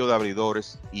ese trío de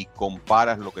abridores y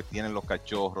comparas lo que tienen los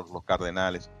Cachorros, los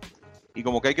Cardenales, y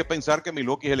como que hay que pensar que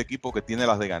Milwaukee es el equipo que tiene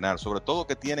las de ganar, sobre todo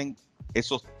que tienen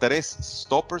esos 3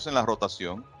 stoppers en la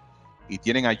rotación, y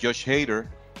tienen a Josh Hader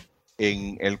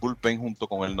en el bullpen junto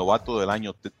con el novato del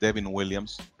año Devin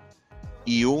Williams,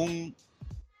 y un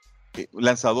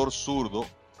lanzador zurdo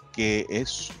que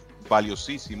es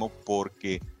valiosísimo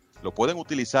porque lo pueden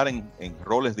utilizar en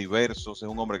roles diversos. Es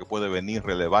un hombre que puede venir,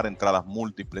 relevar entradas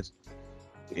múltiples,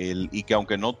 y que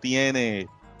aunque no tiene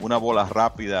una bola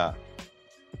rápida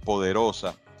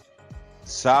poderosa,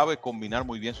 sabe combinar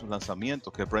muy bien sus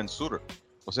lanzamientos, que es Brent Suter.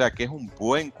 O sea que es un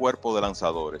buen cuerpo de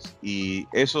lanzadores, y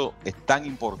eso es tan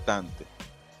importante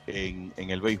en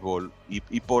el béisbol,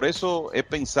 y por eso he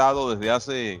pensado desde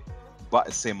hace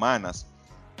semanas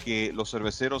que los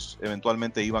cerveceros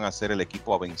eventualmente iban a ser el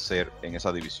equipo a vencer en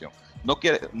esa división. No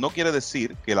quiere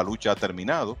decir que la lucha ha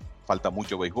terminado, falta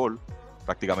mucho béisbol,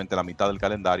 prácticamente la mitad del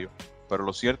calendario, pero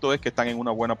lo cierto es que están en una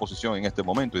buena posición en este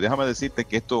momento, y déjame decirte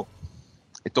que esto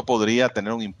podría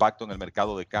tener un impacto en el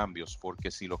mercado de cambios, porque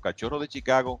si los Cachorros de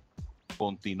Chicago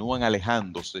continúan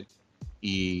alejándose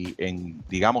y en,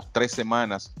 digamos, 3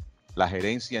 semanas la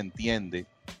gerencia entiende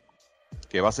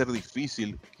que va a ser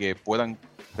difícil que puedan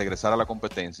regresar a la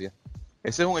competencia,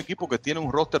 ese es un equipo que tiene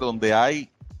un roster donde hay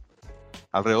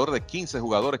alrededor de 15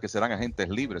 jugadores que serán agentes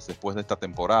libres después de esta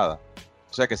temporada.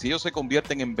 O sea que si ellos se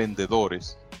convierten en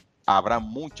vendedores, habrá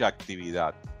mucha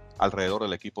actividad alrededor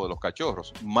del equipo de los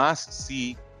Cachorros, más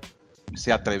si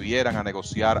se atrevieran a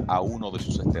negociar a uno de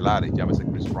sus estelares, llámese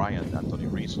Chris Bryant, Anthony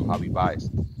Rizzo, Javi Baez,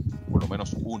 por lo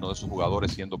menos uno de sus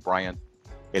jugadores, siendo Bryant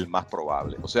el más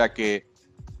probable. O sea que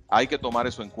hay que tomar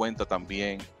eso en cuenta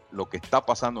también. Lo que está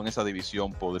pasando en esa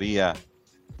división podría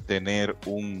tener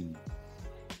un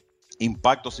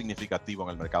impacto significativo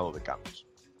en el mercado de cambios.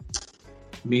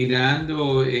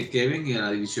 Mirando, Kevin, en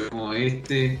la división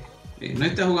oeste, no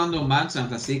está jugando mal. San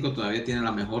Francisco todavía tiene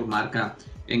la mejor marca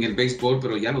en el béisbol,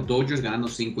 pero ya los Dodgers ganando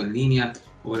 5 en línea,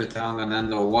 ahora estaban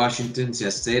ganando a Washington, se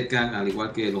acercan, al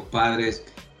igual que los Padres,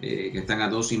 que están a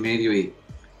 2.5,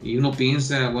 y uno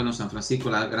piensa, bueno, San Francisco,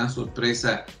 la gran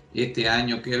sorpresa este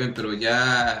año, Kevin, pero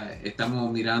ya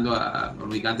estamos mirando a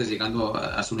los Gigantes llegando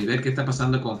a su nivel. ¿Qué está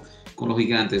pasando con los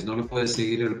Gigantes? ¿No le puedes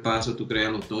seguir el paso, tú crees,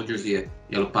 a los Dodgers y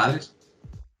a los Padres?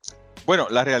 Bueno,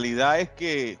 la realidad es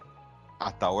que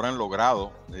hasta ahora han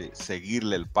logrado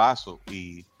seguirle el paso,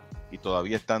 y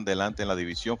todavía están delante en la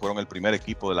división. Fueron el primer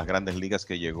equipo de las grandes ligas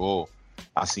que llegó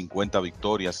a 50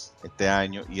 victorias este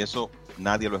año, y eso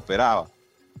nadie lo esperaba.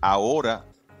 Ahora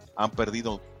han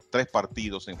perdido 3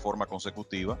 partidos en forma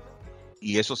consecutiva,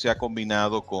 y eso se ha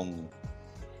combinado con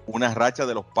una racha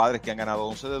de los Padres que han ganado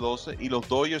 11 de 12 y los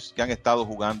Dodgers que han estado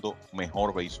jugando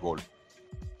mejor béisbol.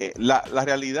 La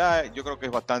realidad yo creo que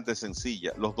es bastante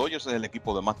sencilla. Los Dodgers es el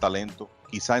equipo de más talento,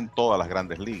 quizá en todas las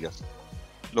grandes ligas.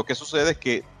 Lo que sucede es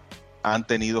que han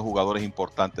tenido jugadores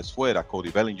importantes fuera. Cody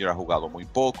Bellinger ha jugado muy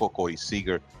poco, Corey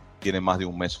Seager tiene más de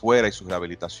un mes fuera y su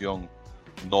rehabilitación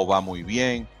no va muy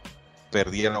bien.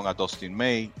 Perdieron a Dustin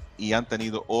May y han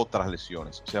tenido otras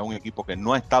lesiones. O sea, un equipo que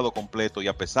no ha estado completo, y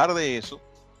a pesar de eso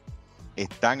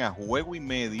están a juego y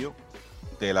medio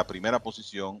de la primera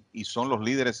posición y son los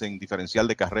líderes en diferencial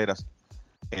de carreras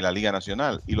en la Liga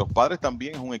Nacional. Y los Padres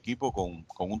también es un equipo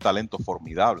con un talento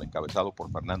formidable, encabezado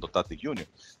por Fernando Tatis Jr.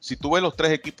 Si tú ves los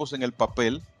tres equipos en el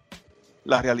papel,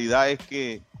 la realidad es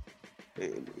que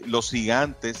los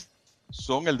Gigantes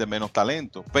son el de menos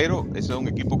talento, pero ese es un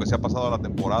equipo que se ha pasado la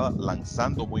temporada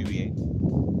lanzando muy bien,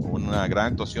 con una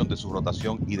gran actuación de su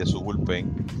rotación y de su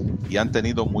bullpen, y han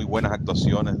tenido muy buenas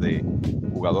actuaciones de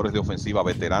jugadores de ofensiva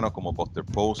veteranos como Buster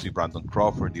Posey, Brandon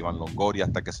Crawford, Ivan Longoria,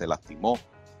 hasta que se lastimó.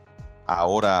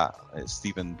 Ahora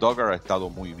Steven Duggar ha estado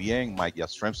muy bien, Mike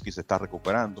Yastrzemski se está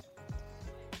recuperando.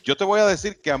 Yo te voy a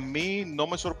decir que a mí no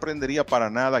me sorprendería para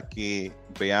nada que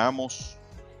veamos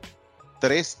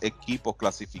 3 equipos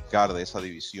clasificar de esa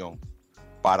división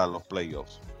para los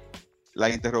playoffs.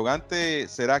 La interrogante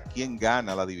será quién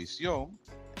gana la división.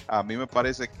 A mí me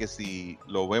parece que si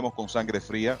lo vemos con sangre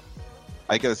fría,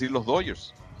 hay que decir los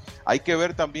Dodgers. Hay que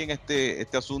ver también este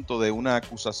asunto de una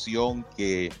acusación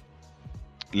que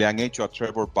le han hecho a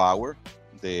Trevor Bauer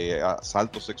de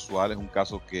asaltos sexuales, un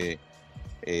caso que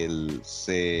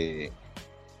que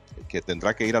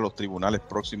tendrá que ir a los tribunales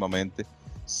próximamente.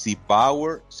 Si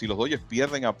los Dodgers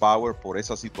pierden a Bauer por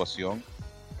esa situación,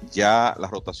 ya la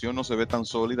rotación no se ve tan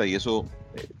sólida y eso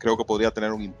creo que podría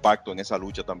tener un impacto en esa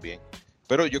lucha también.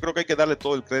 Pero yo creo que hay que darle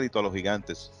todo el crédito a los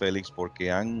Gigantes, Félix,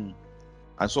 porque han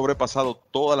sobrepasado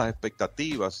todas las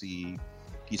expectativas y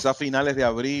quizá a finales de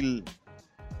abril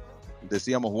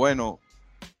decíamos, bueno,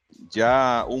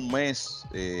 ya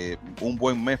un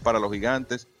buen mes para los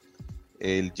Gigantes,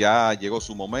 ya llegó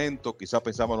su momento, quizá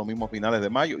pensamos los mismos finales de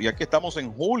mayo, y aquí estamos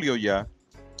en julio ya,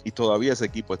 y todavía ese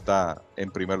equipo está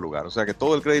en primer lugar. O sea que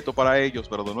todo el crédito para ellos,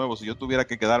 pero de nuevo, si yo tuviera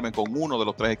que quedarme con uno de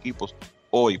los 3 equipos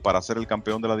hoy para ser el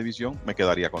campeón de la división, me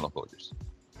quedaría con los Dodgers.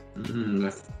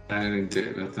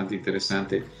 Bastante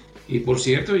interesante. Y por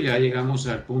cierto, ya llegamos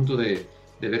al punto de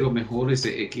ver los mejores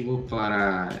equipos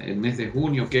para el mes de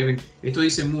junio, Kevin. Esto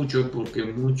dice mucho porque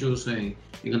muchos en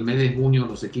el mes de junio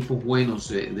los equipos buenos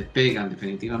despegan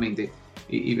definitivamente.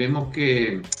 Y vemos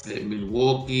que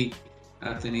Milwaukee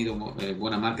ha tenido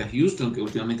buena marca. Houston, que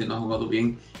últimamente no ha jugado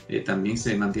bien, también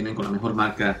se mantienen con la mejor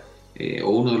marca o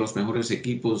uno de los mejores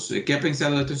equipos. ¿Qué ha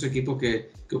pensado de estos equipos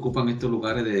que ocupan estos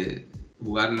lugares de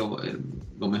jugar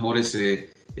los mejores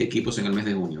equipos en el mes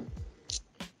de junio?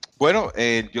 Bueno,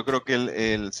 yo creo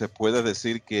que se puede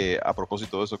decir que, a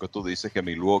propósito de eso que tú dices, que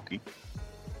Milwaukee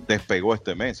despegó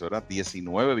este mes, ¿verdad?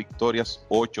 19 victorias,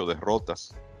 8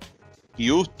 derrotas.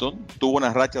 Houston tuvo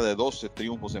una racha de 12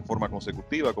 triunfos en forma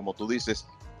consecutiva, como tú dices,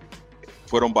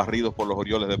 fueron barridos por los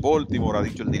Orioles de Baltimore. Ha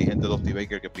dicho el dirigente Dusty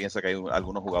Baker que piensa que hay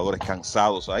algunos jugadores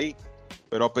cansados ahí,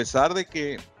 pero a pesar de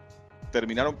que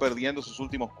terminaron perdiendo sus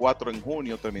últimos 4 en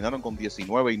junio, terminaron con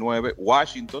 19-9.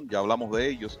 Washington, ya hablamos de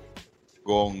ellos,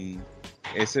 con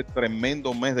ese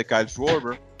tremendo mes de Kyle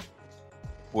Schwarber,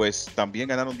 pues también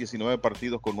ganaron 19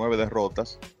 partidos con 9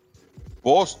 derrotas.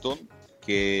 Boston,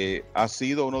 que ha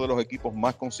sido uno de los equipos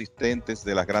más consistentes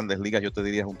de las grandes ligas, yo te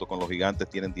diría junto con los Gigantes,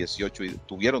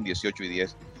 tuvieron 18 y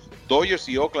 10. Dodgers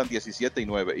y Oakland 17 y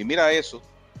 9. Y mira eso,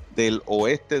 del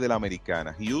oeste de la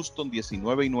Americana, Houston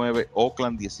 19 y 9,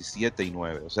 Oakland 17 y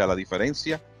 9. O sea, la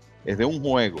diferencia es de un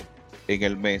juego en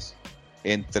el mes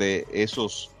entre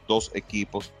esos 2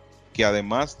 equipos, que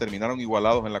además terminaron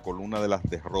igualados en la columna de las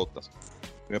derrotas.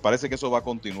 Me parece que eso va a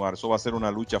continuar, eso va a ser una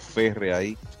lucha férrea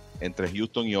ahí entre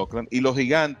Houston y Oakland. Y los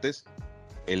Gigantes,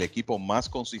 el equipo más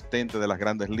consistente de las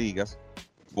grandes ligas,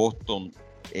 Boston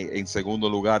en segundo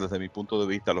lugar desde mi punto de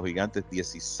vista, los Gigantes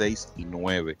 16 y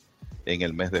 9 en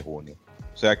el mes de junio.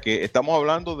 O sea que estamos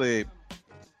hablando de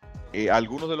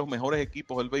algunos de los mejores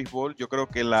equipos del béisbol. Yo creo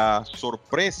que la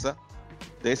sorpresa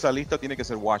de esa lista tiene que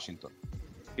ser Washington,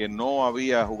 que no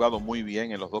había jugado muy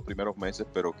bien en los 2 primeros meses,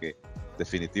 pero que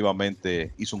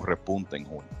definitivamente hizo un repunte en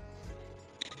junio.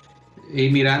 Y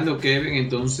mirando, Kevin,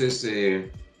 entonces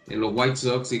los White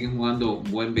Sox siguen jugando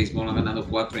buen béisbol, han ganado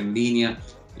 4 en línea.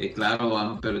 Claro,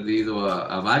 han perdido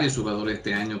a varios jugadores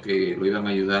este año que lo iban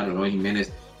a ayudar, Roy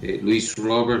Jiménez, Luis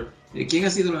Robert. ¿Quién ha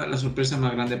sido la sorpresa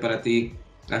más grande para ti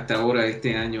hasta ahora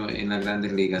este año en las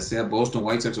grandes ligas? Sea Boston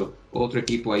White Sox o otro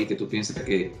equipo ahí que tú piensas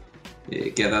que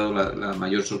ha dado la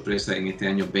mayor sorpresa en este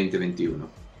año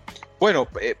 2021. Bueno,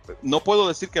 no puedo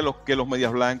decir que los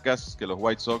Medias Blancas, que los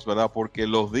White Sox, ¿verdad? Porque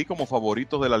los di como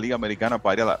favoritos de la Liga Americana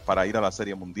para ir a la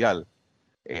Serie Mundial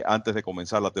antes de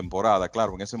comenzar la temporada.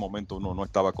 Claro, en ese momento uno no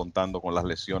estaba contando con las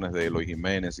lesiones de Eloy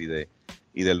Jiménez y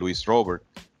de Luis Robert,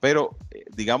 pero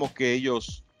digamos que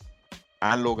ellos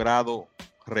han logrado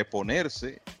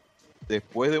reponerse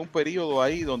después de un periodo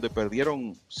ahí donde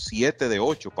perdieron 7 de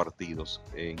 8 partidos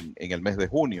en el mes de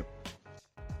junio.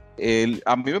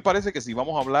 A mí me parece que si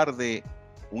vamos a hablar de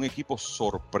un equipo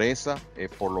sorpresa,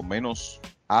 por lo menos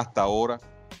hasta ahora,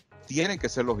 tienen que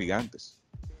ser los Gigantes.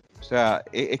 O sea,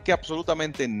 es que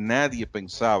absolutamente nadie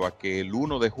pensaba que el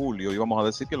 1 de julio íbamos a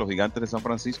decir que los Gigantes de San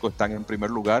Francisco están en primer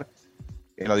lugar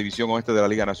en la división oeste de la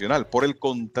Liga Nacional. Por el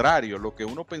contrario, lo que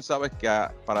uno pensaba es que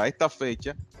para esta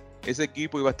fecha ese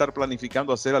equipo iba a estar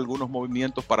planificando hacer algunos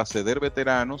movimientos para ceder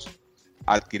veteranos,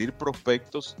 adquirir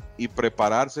prospectos y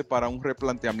prepararse para un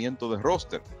replanteamiento de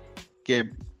roster que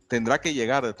tendrá que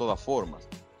llegar de todas formas.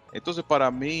 Entonces,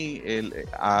 para mí,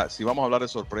 si vamos a hablar de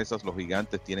sorpresas, los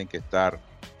Gigantes tienen que estar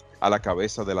a la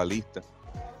cabeza de la lista.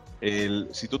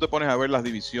 Si tú te pones a ver las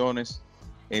divisiones,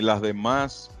 en las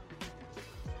demás,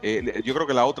 yo creo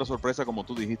que la otra sorpresa, como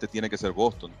tú dijiste, tiene que ser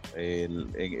Boston.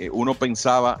 Uno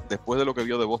pensaba, después de lo que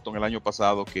vio de Boston el año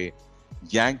pasado, que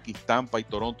Yankees, Tampa y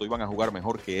Toronto iban a jugar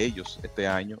mejor que ellos este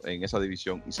año en esa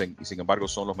división, y sin embargo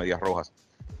son los Medias Rojas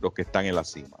los que están en la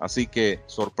cima. Así que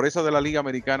sorpresa de la Liga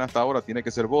Americana hasta ahora tiene que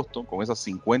ser Boston, con esas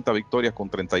 50 victorias con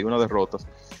 31 derrotas,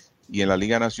 y en la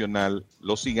Liga Nacional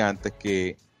los Gigantes,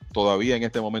 que todavía en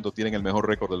este momento tienen el mejor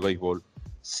récord del béisbol,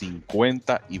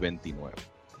 50-29.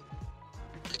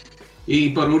 Y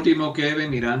por último, Kevin,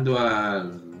 mirando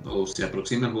o se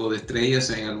aproxima el juego de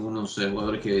estrellas, hay algunos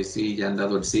jugadores que sí ya han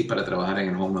dado el sí para trabajar en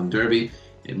el Home Run Derby.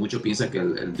 Muchos piensan que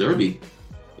el Derby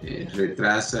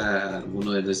retrasa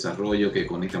alguno del desarrollo, que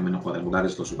conectan menos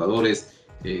cuadrangulares los jugadores,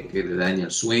 que le daña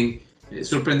el swing.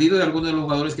 Sorprendido de algunos de los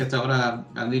jugadores que hasta ahora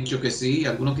han dicho que sí,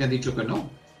 algunos que han dicho que no.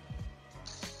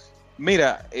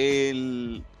 Mira,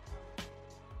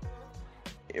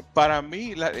 para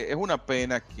mí es una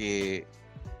pena que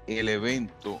el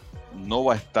evento no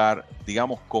va a estar,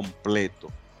 digamos, completo.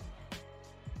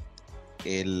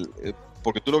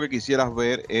 Porque tú lo que quisieras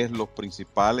ver es los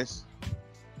principales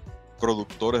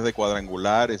productores de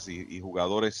cuadrangulares y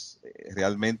jugadores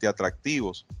realmente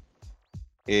atractivos.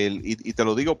 Y te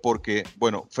lo digo porque,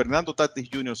 bueno, Fernando Tatis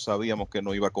Jr. sabíamos que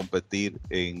no iba a competir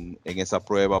en esa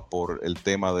prueba por el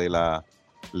tema de la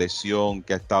lesión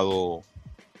que ha estado,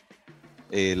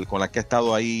 con la que ha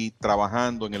estado ahí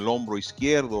trabajando en el hombro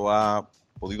izquierdo. Ha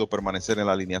podido permanecer en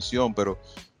la alineación, pero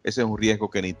ese es un riesgo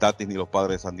que ni Tatis ni los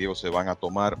Padres de San Diego se van a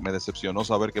tomar. Me decepcionó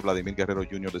saber que Vladimir Guerrero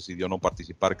Jr. decidió no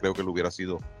participar. Creo que le hubiera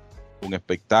sido un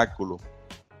espectáculo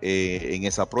en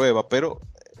esa prueba, pero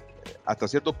hasta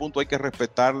cierto punto hay que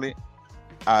respetarle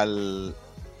al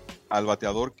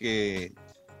bateador que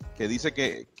dice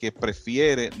que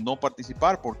prefiere no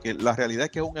participar, porque la realidad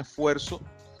es que es un esfuerzo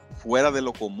fuera de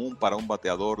lo común para un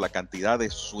bateador, la cantidad de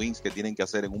swings que tienen que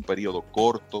hacer en un periodo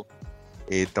corto,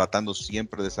 tratando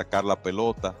siempre de sacar la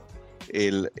pelota.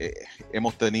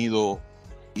 Hemos tenido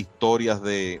historias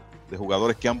de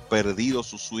jugadores que han perdido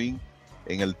su swing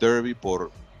en el derby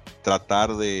por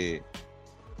tratar de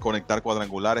conectar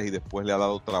cuadrangulares y después le ha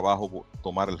dado trabajo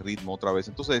tomar el ritmo otra vez.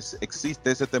 Entonces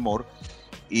existe ese temor,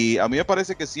 y a mí me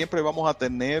parece que siempre vamos a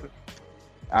tener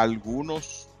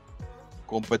algunos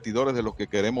competidores de los que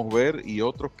queremos ver y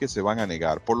otros que se van a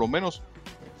negar. Por lo menos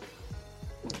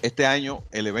este año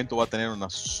el evento va a tener una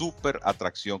súper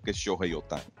atracción, que es Shohei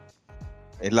Ohtani.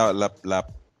 Es la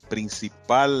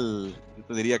principal, yo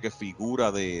te diría que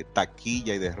figura de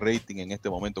taquilla y de rating en este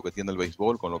momento que tiene el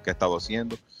béisbol, con lo que ha estado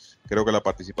haciendo. Creo que la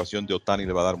participación de Ohtani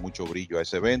le va a dar mucho brillo a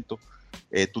ese evento.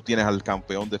 Tú tienes al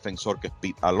campeón defensor, que es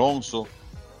Pete Alonso.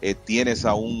 Tienes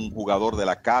a un jugador de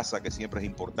la casa que siempre es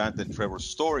importante, en Trevor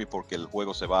Story, porque el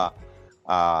juego se va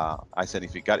a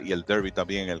escenificar, y el derby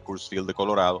también en el Coors Field de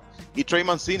Colorado. Y Trey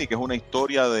Mancini, que es una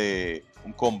historia de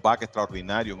un comeback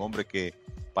extraordinario, un hombre que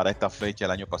para esta fecha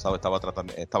el año pasado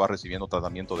estaba recibiendo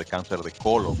tratamiento de cáncer de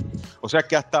colon. O sea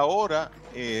que hasta ahora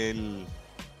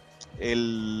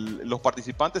los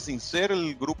participantes, sin ser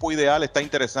el grupo ideal, está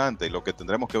interesante, y lo que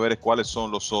tendremos que ver es cuáles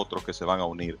son los otros que se van a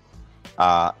unir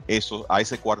a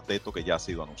ese cuarteto que ya ha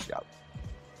sido anunciado.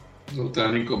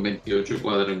 Ohtani con 28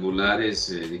 cuadrangulares.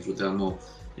 Disfrutamos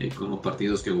con los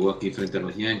partidos que jugó aquí frente a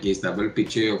los Yankees. Tal vez el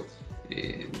picheo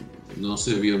no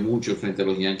se vio mucho frente a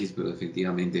los Yankees, pero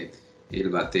definitivamente el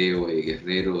bateo,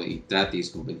 Guerrero y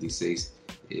Tatis con 26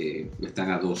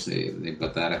 están a 12 de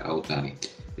empatar a Ohtani.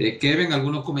 Kevin,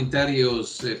 ¿algunos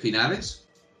comentarios finales?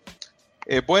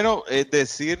 Bueno,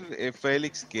 decir,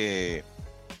 Félix, que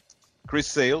Chris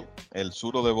Sale, el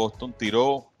zurdo de Boston,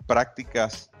 tiró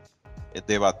prácticas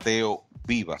de bateo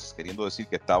vivas, queriendo decir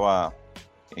que estaba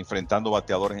enfrentando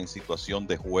bateadores en situación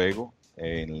de juego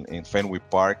en Fenway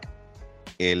Park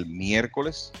el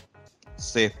miércoles.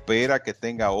 Se espera que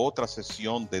tenga otra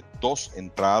sesión de 2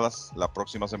 entradas la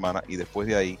próxima semana, y después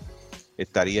de ahí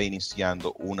estaría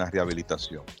iniciando una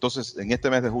rehabilitación. Entonces, en este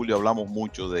mes de julio hablamos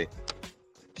mucho de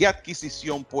qué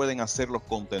adquisición pueden hacer los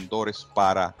contendores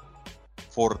para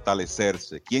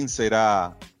fortalecerse. ¿Quién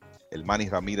será el Manny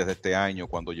Ramírez de este año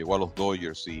cuando llegó a los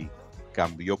Dodgers y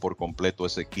cambió por completo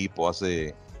ese equipo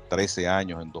hace 13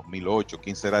 años, en 2008.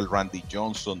 ¿Quién será el Randy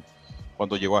Johnson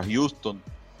cuando llegó a Houston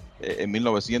en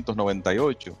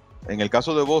 1998? En el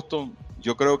caso de Boston,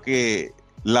 yo creo que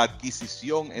la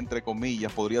adquisición, entre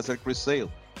comillas, podría ser Chris Sale.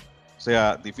 O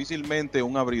sea, difícilmente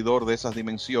un abridor de esas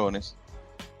dimensiones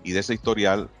y de ese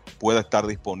historial pueda estar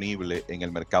disponible en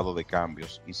el mercado de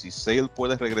cambios. Y si Sale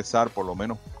puede regresar por lo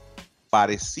menos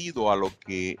parecido a lo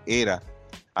que era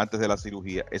antes de la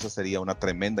cirugía, esa sería una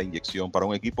tremenda inyección para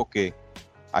un equipo que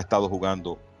ha estado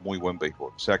jugando muy buen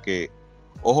béisbol. O sea que,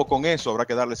 ojo con eso, habrá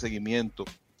que darle seguimiento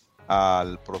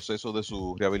al proceso de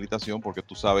su rehabilitación, porque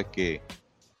tú sabes que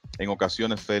en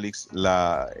ocasiones, Félix,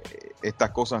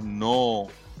 estas cosas no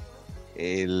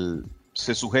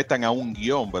se sujetan a un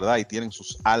guión, ¿verdad? Y tienen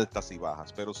sus altas y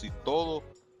bajas. Pero si todo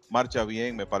marcha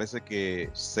bien, me parece que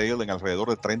Sale en alrededor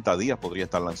de 30 días podría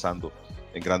estar lanzando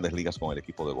en Grandes Ligas con el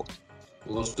equipo de Boston.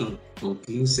 Boston con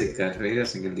 15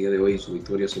 carreras en el día de hoy en su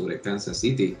victoria sobre Kansas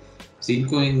City.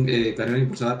 5 en carreras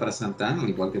impulsadas para Santana, al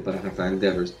igual que para Rafael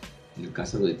Devers. En el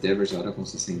caso de Devers ahora con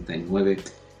 69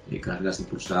 carreras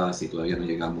impulsadas y todavía no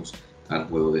llegamos al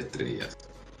juego de estrellas.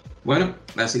 Bueno,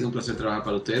 ha sido un placer trabajar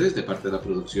para ustedes de parte de la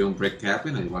producción Brett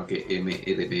Kaplan, al igual que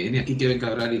MLBN. Aquí Kevin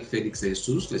Cabral y Félix de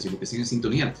Jesús. Les decimos que sigan en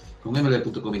sintonía con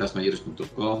mlb.com y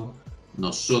lasmayores.com.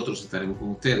 Nosotros estaremos con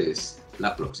ustedes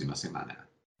la próxima semana.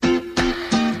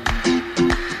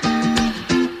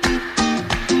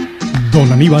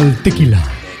 Don Aníbal Tequila.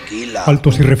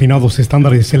 Altos y refinados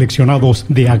estándares seleccionados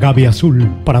de agave azul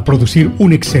para producir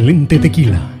un excelente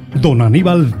tequila. Don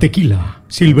Aníbal Tequila,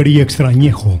 Silver y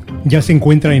Extrañejo, ya se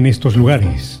encuentra en estos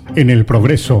lugares. En El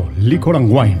Progreso, Liquor and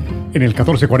Wine. En el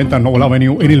 1440 Noble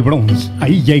Avenue, en el Bronx.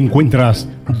 Ahí ya encuentras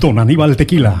Don Aníbal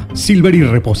Tequila, Silver y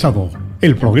Reposado.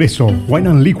 El Progreso, Wine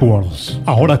and Liquors.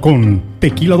 Ahora con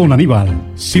Tequila Don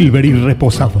Aníbal, Silver y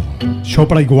Reposado.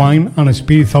 ShopRite Wine and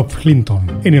Spirits of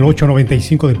Clinton. En el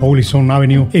 895 de Paulison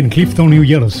Avenue, en Clifton, New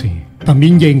Jersey.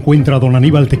 También ya encuentra Don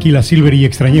Aníbal Tequila Silver y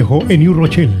Extrañejo en New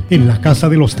Rochelle, en la Casa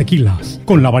de los Tequilas,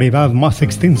 con la variedad más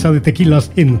extensa de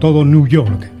tequilas en todo New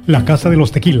York. La Casa de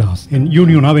los Tequilas en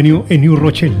Union Avenue en New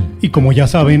Rochelle. Y como ya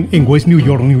saben, en West New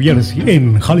York, New Jersey,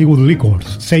 en Hollywood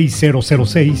Liquors,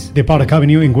 6006 de Park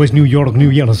Avenue en West New York,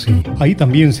 New Jersey. Ahí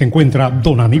también se encuentra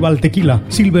Don Aníbal Tequila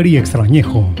Silver y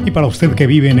Extrañejo. Y para usted que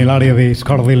vive en el área de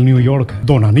Scardell, New York,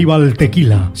 Don Aníbal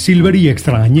Tequila Silver y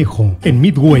Extrañejo en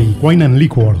Midway Wine and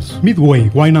Liquors.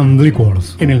 Midway Wine and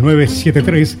Liquors en el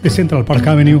 973 de Central Park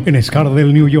Avenue en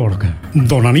Scardell, New York.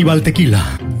 Don Aníbal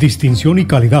Tequila, distinción y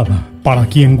calidad para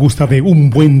quien gusta de un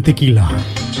buen tequila.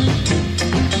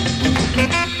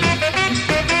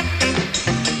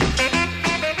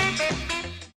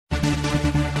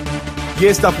 Y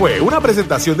esta fue una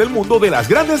presentación del mundo de las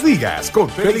Grandes Ligas con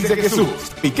Félix de Jesús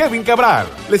y Kevin Cabral.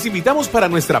 Les invitamos para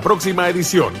nuestra próxima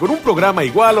edición con un programa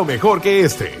igual o mejor que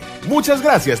este. Muchas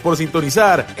gracias por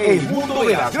sintonizar El Mundo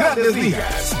de las Grandes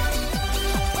Ligas.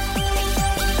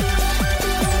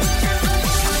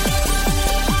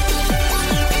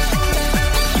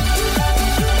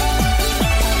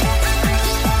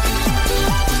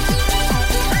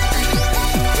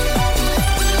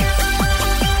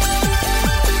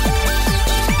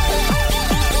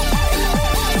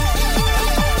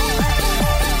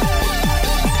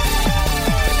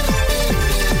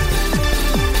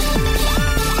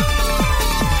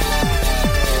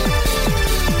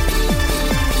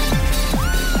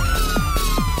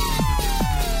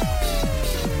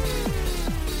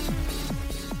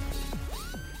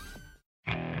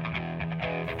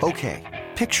 Okay,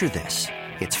 picture this.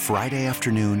 It's Friday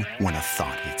afternoon when a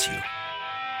thought hits you.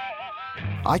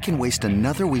 I can waste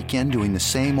another weekend doing the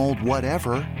same old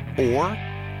whatever, or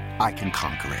I can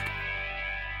conquer it.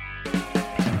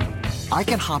 I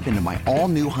can hop into my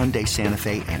all-new Hyundai Santa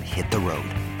Fe and hit the road.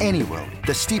 Any road.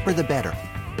 The steeper, the better.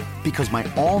 Because my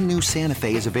all-new Santa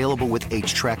Fe is available with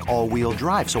H-Track all-wheel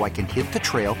drive, so I can hit the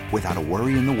trail without a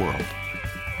worry in the world.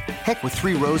 Heck, with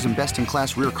 3 rows and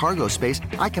best-in-class rear cargo space,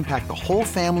 I can pack the whole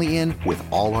family in with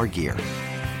all our gear.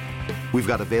 We've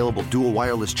got available dual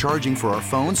wireless charging for our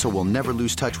phones, so we'll never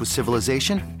lose touch with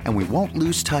civilization, and we won't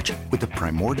lose touch with the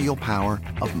primordial power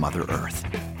of Mother Earth.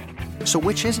 So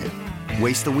which is it?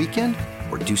 Waste the weekend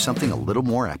or do something a little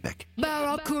more epic?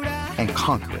 And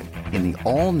conquer it in the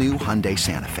all-new Hyundai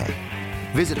Santa Fe.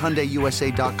 Visit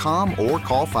HyundaiUSA.com or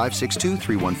call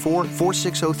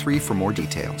 562-314-4603 for more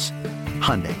details.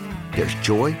 Hyundai, there's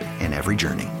joy in every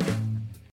journey.